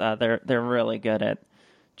tropes. They're really good at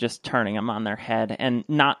just turning them on their head, and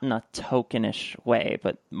not in a tokenish way,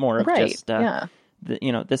 but more of just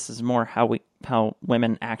this is more how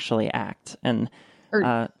women actually act, and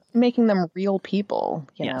or making them real people,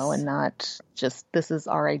 yes. and not just this is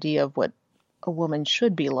our idea of what a woman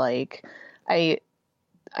should be like.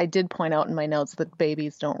 I did point out in my notes that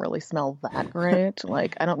babies don't really smell that great.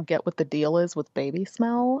 Like, I don't get what the deal is with baby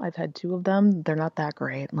smell. I've had 2 of them. They're not that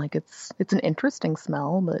great. Like, it's an interesting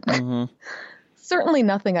smell, but certainly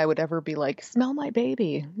nothing I would ever be like, smell my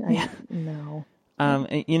baby. No.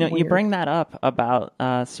 You bring that up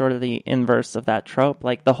about sort of the inverse of that trope.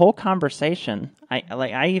 Like, the whole conversation,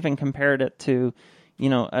 I even compared it to,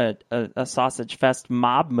 a Sausage Fest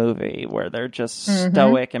mob movie where they're just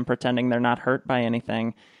stoic and pretending they're not hurt by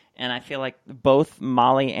anything. And I feel like both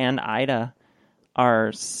Molly and Ida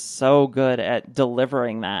are so good at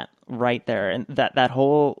delivering that right there. And that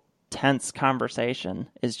whole tense conversation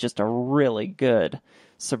is just a really good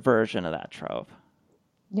subversion of that trope.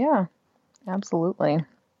 Yeah, absolutely.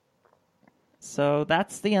 So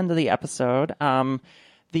that's the end of the episode.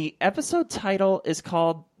 The episode title is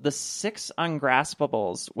called The Six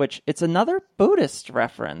Ungraspables, which it's another Buddhist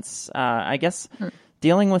reference. I guess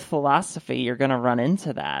dealing with philosophy, you're going to run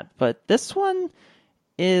into that. But this one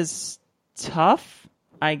is tough.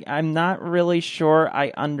 I'm not really sure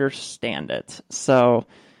I understand it. So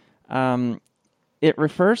it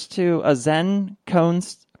refers to a Zen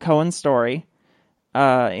koan story,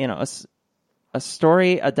 a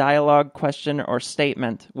story, a dialogue, question, or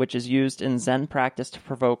statement which is used in Zen practice to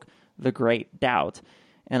provoke the great doubt.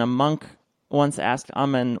 And a monk once asked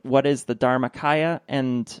Amen, what is the Dharmakaya?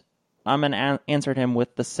 And Amen answered him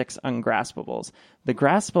with the 6 ungraspables. The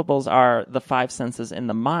graspables are the 5 senses in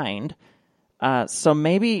the mind. So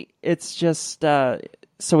maybe it's just... so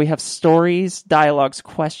we have stories, dialogues,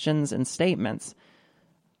 questions, and statements,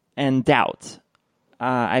 and doubt.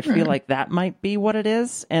 I feel like that might be what it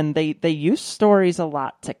is. And they use stories a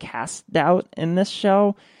lot to cast doubt in this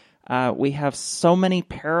show. We have so many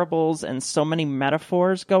parables and so many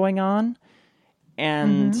metaphors going on.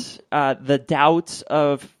 And the doubt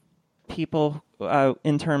of people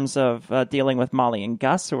in terms of dealing with Molly and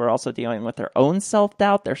Gus, who are also dealing with their own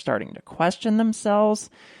self-doubt. They're starting to question themselves.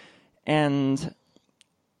 And,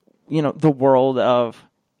 the world of...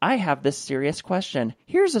 I have this serious question.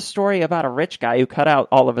 Here's a story about a rich guy who cut out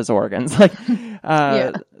all of his organs.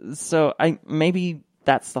 So maybe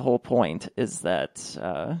that's the whole point, is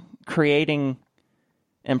that creating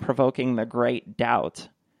and provoking the great doubt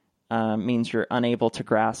means you're unable to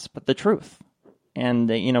grasp the truth. And,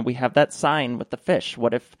 we have that sign with the fish.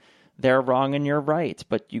 What if they're wrong and you're right,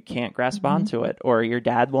 but you can't grasp onto it? Or your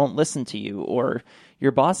dad won't listen to you, or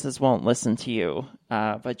your bosses won't listen to you,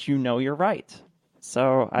 but you're right.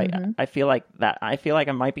 So I feel like that. I feel like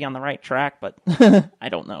I might be on the right track, but I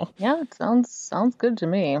don't know. Yeah, it sounds good to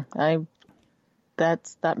me.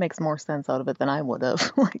 That makes more sense out of it than I would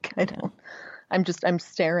have. I'm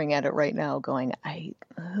staring at it right now, going, I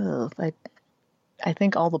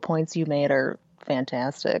think all the points you made are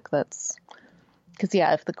fantastic. That's because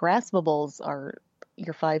if the graspables are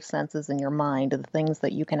your 5 senses in your mind, the things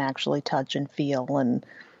that you can actually touch and feel, and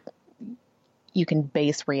you can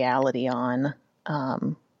base reality on.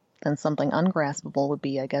 Then something ungraspable would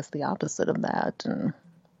be, I guess, the opposite of that. And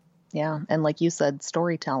and like you said,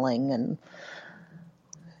 storytelling, and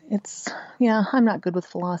I'm not good with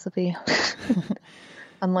philosophy.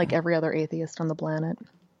 Unlike every other atheist on the planet.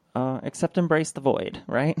 Except embrace the void,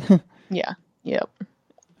 right? Yeah. Yep.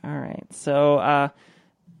 All right. So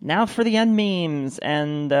now for the end memes.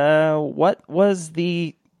 And what was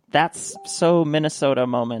the That's So Minnesota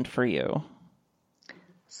moment for you?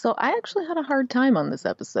 So I actually had a hard time on this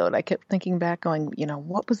episode. I kept thinking back, going,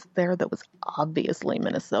 what was there that was obviously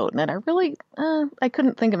Minnesotan? And I really, I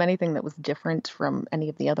couldn't think of anything that was different from any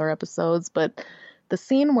of the other episodes. But the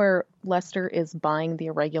scene where Lester is buying the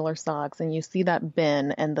irregular socks, and you see that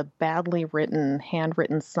bin and the badly written,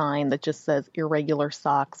 handwritten sign that just says irregular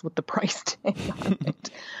socks with the price tag on it.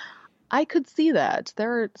 I could see that.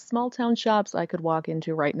 There are small town shops I could walk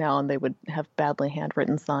into right now, and they would have badly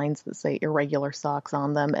handwritten signs that say irregular socks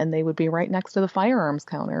on them, and they would be right next to the firearms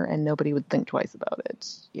counter, and nobody would think twice about it.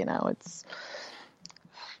 It's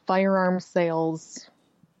firearms sales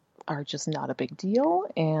are just not a big deal,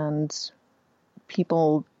 and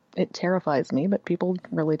it terrifies me, but people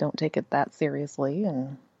really don't take it that seriously,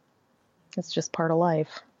 and it's just part of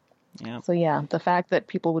life. Yeah. So the fact that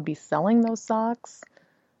people would be selling those socks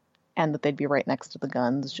and that they'd be right next to the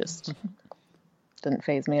guns just didn't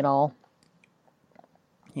faze me at all.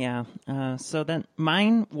 Yeah. So then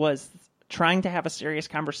mine was trying to have a serious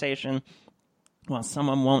conversation Well,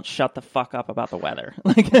 someone won't shut the fuck up about the weather.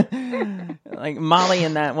 Like Molly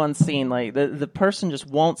in that one scene, like the person just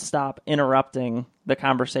won't stop interrupting the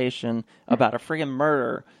conversation about a friggin'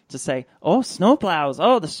 murder to say, oh, snowplows,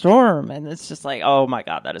 oh, the storm. And it's just like, oh my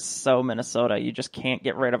God, that is so Minnesota. You just can't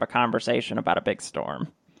get rid of a conversation about a big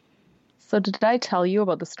storm. So did I tell you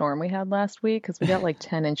about the storm we had last week? Because we got like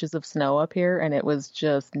 10 inches of snow up here, and it was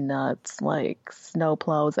just nuts, like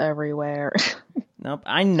snowplows everywhere. Nope,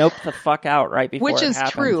 I noped the fuck out right before Which it is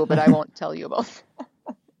happened. true, but I won't tell you about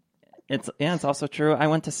It's also true. I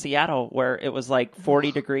went to Seattle where it was like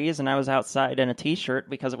 40 degrees and I was outside in a t-shirt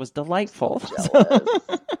because it was delightful.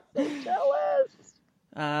 Jealous.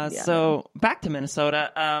 So back to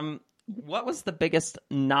Minnesota. What was the biggest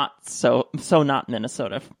not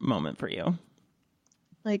Minnesota moment for you?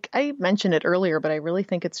 Like I mentioned it earlier, but I really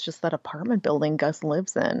think it's just that apartment building Gus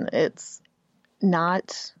lives in. It's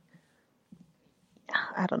not,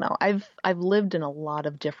 I don't know. I've lived in a lot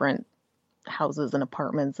of different houses and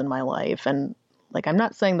apartments in my life, and like I'm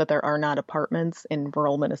not saying that there are not apartments in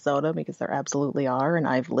rural Minnesota, because there absolutely are, and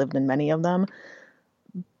I've lived in many of them.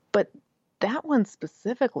 But that one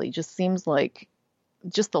specifically just seems like,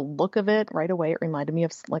 just the look of it right away, it reminded me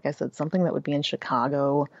of, like I said, something that would be in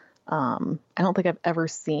Chicago. I don't think I've ever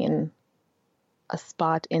seen a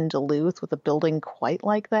spot in Duluth with a building quite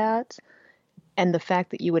like that. And the fact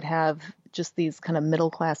that you would have just these kind of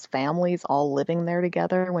middle-class families all living there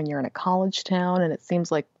together when you're in a college town. And it seems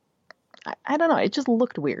like, I don't know, it just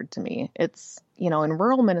looked weird to me. It's, in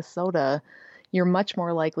rural Minnesota, you're much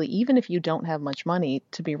more likely, even if you don't have much money,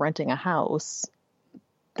 to be renting a house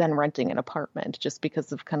than renting an apartment, just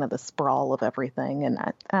because of kind of the sprawl of everything. And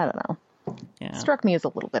I don't know. Yeah. It struck me as a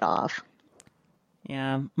little bit off.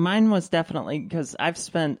 Yeah, mine was definitely, because I've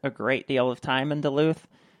spent a great deal of time in Duluth.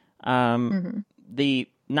 The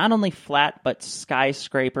not only flat but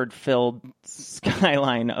skyscraper-filled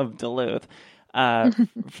skyline of Duluth.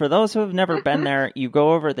 For those who have never been there, you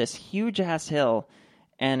go over this huge-ass hill,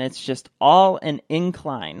 and it's just all an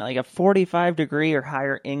incline, like a 45-degree or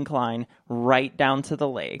higher incline right down to the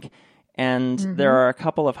lake. And there are a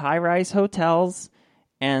couple of high-rise hotels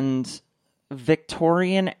and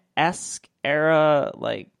Victorian-esque era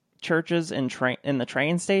like churches in the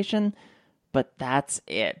train station. But that's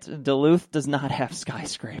it. Duluth does not have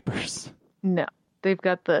skyscrapers. No. They've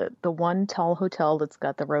got the one tall hotel that's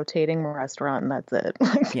got the rotating restaurant, and that's it.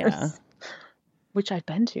 Yeah. Which I've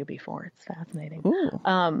been to before. It's fascinating.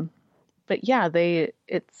 Ooh. But yeah,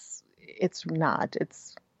 it's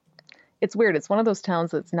weird. It's one of those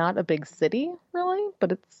towns that's not a big city, really,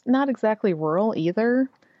 but it's not exactly rural either.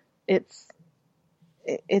 It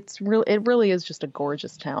really is just a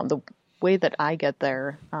gorgeous town. The way that I get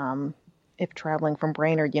there, if traveling from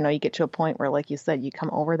Brainerd, you get to a point where, like you said, you come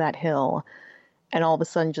over that hill and all of a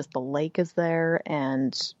sudden just the lake is there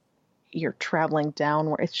and you're traveling down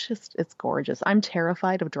where it's gorgeous. I'm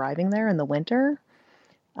terrified of driving there in the winter.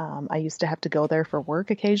 I used to have to go there for work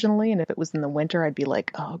occasionally. And if it was in the winter, I'd be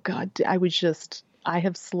like, oh God, I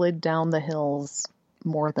have slid down the hills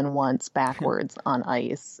more than once backwards on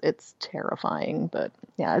ice. It's terrifying, but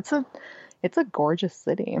yeah, it's a gorgeous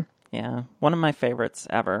city. Yeah. One of my favorites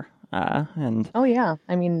ever. Oh yeah.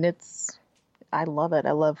 I mean, I love it.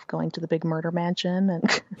 I love going to the big murder mansion and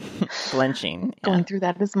Glensheen. Going through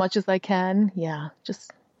that as much as I can. Yeah.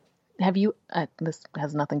 Just have you, this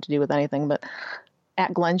has nothing to do with anything, but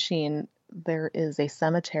at Glensheen, there is a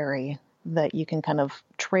cemetery that you can kind of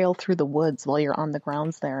trail through the woods while you're on the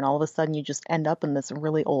grounds there. And all of a sudden you just end up in this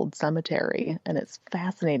really old cemetery. And it's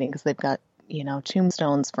fascinating because they've got,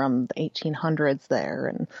 tombstones from the 1800s there.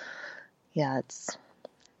 And yeah,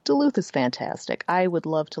 Duluth is fantastic. I would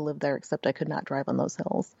love to live there, except I could not drive on those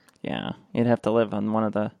hills. Yeah, you'd have to live on one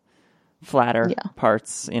of the flatter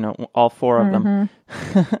parts, all four of them.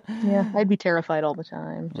 Yeah, I'd be terrified all the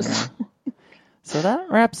time. So that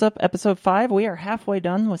wraps up episode 5. We are halfway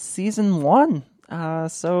done with season 1.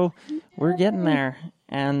 So we're getting there.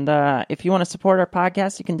 And if you want to support our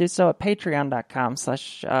podcast, you can do so at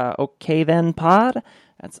patreon.com/OKThenPod.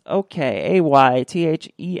 That's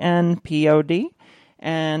OKAYTHENPOD.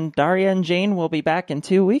 And Daria and Jane will be back in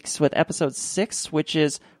 2 weeks with episode 6, which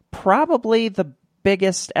is probably the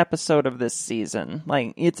biggest episode of this season.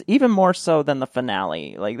 Like, it's even more so than the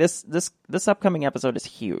finale. Like, this upcoming episode is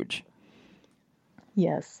huge.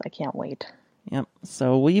 Yes, I can't wait. Yep.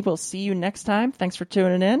 So we will see you next time. Thanks for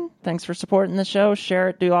tuning in. Thanks for supporting the show. Share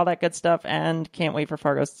it, do all that good stuff, and can't wait for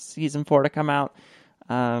Fargo season 4 to come out.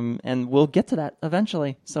 And we'll get to that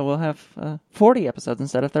eventually. So we'll have 40 episodes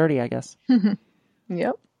instead of 30, I guess.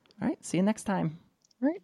 Yep. All right. See you next time.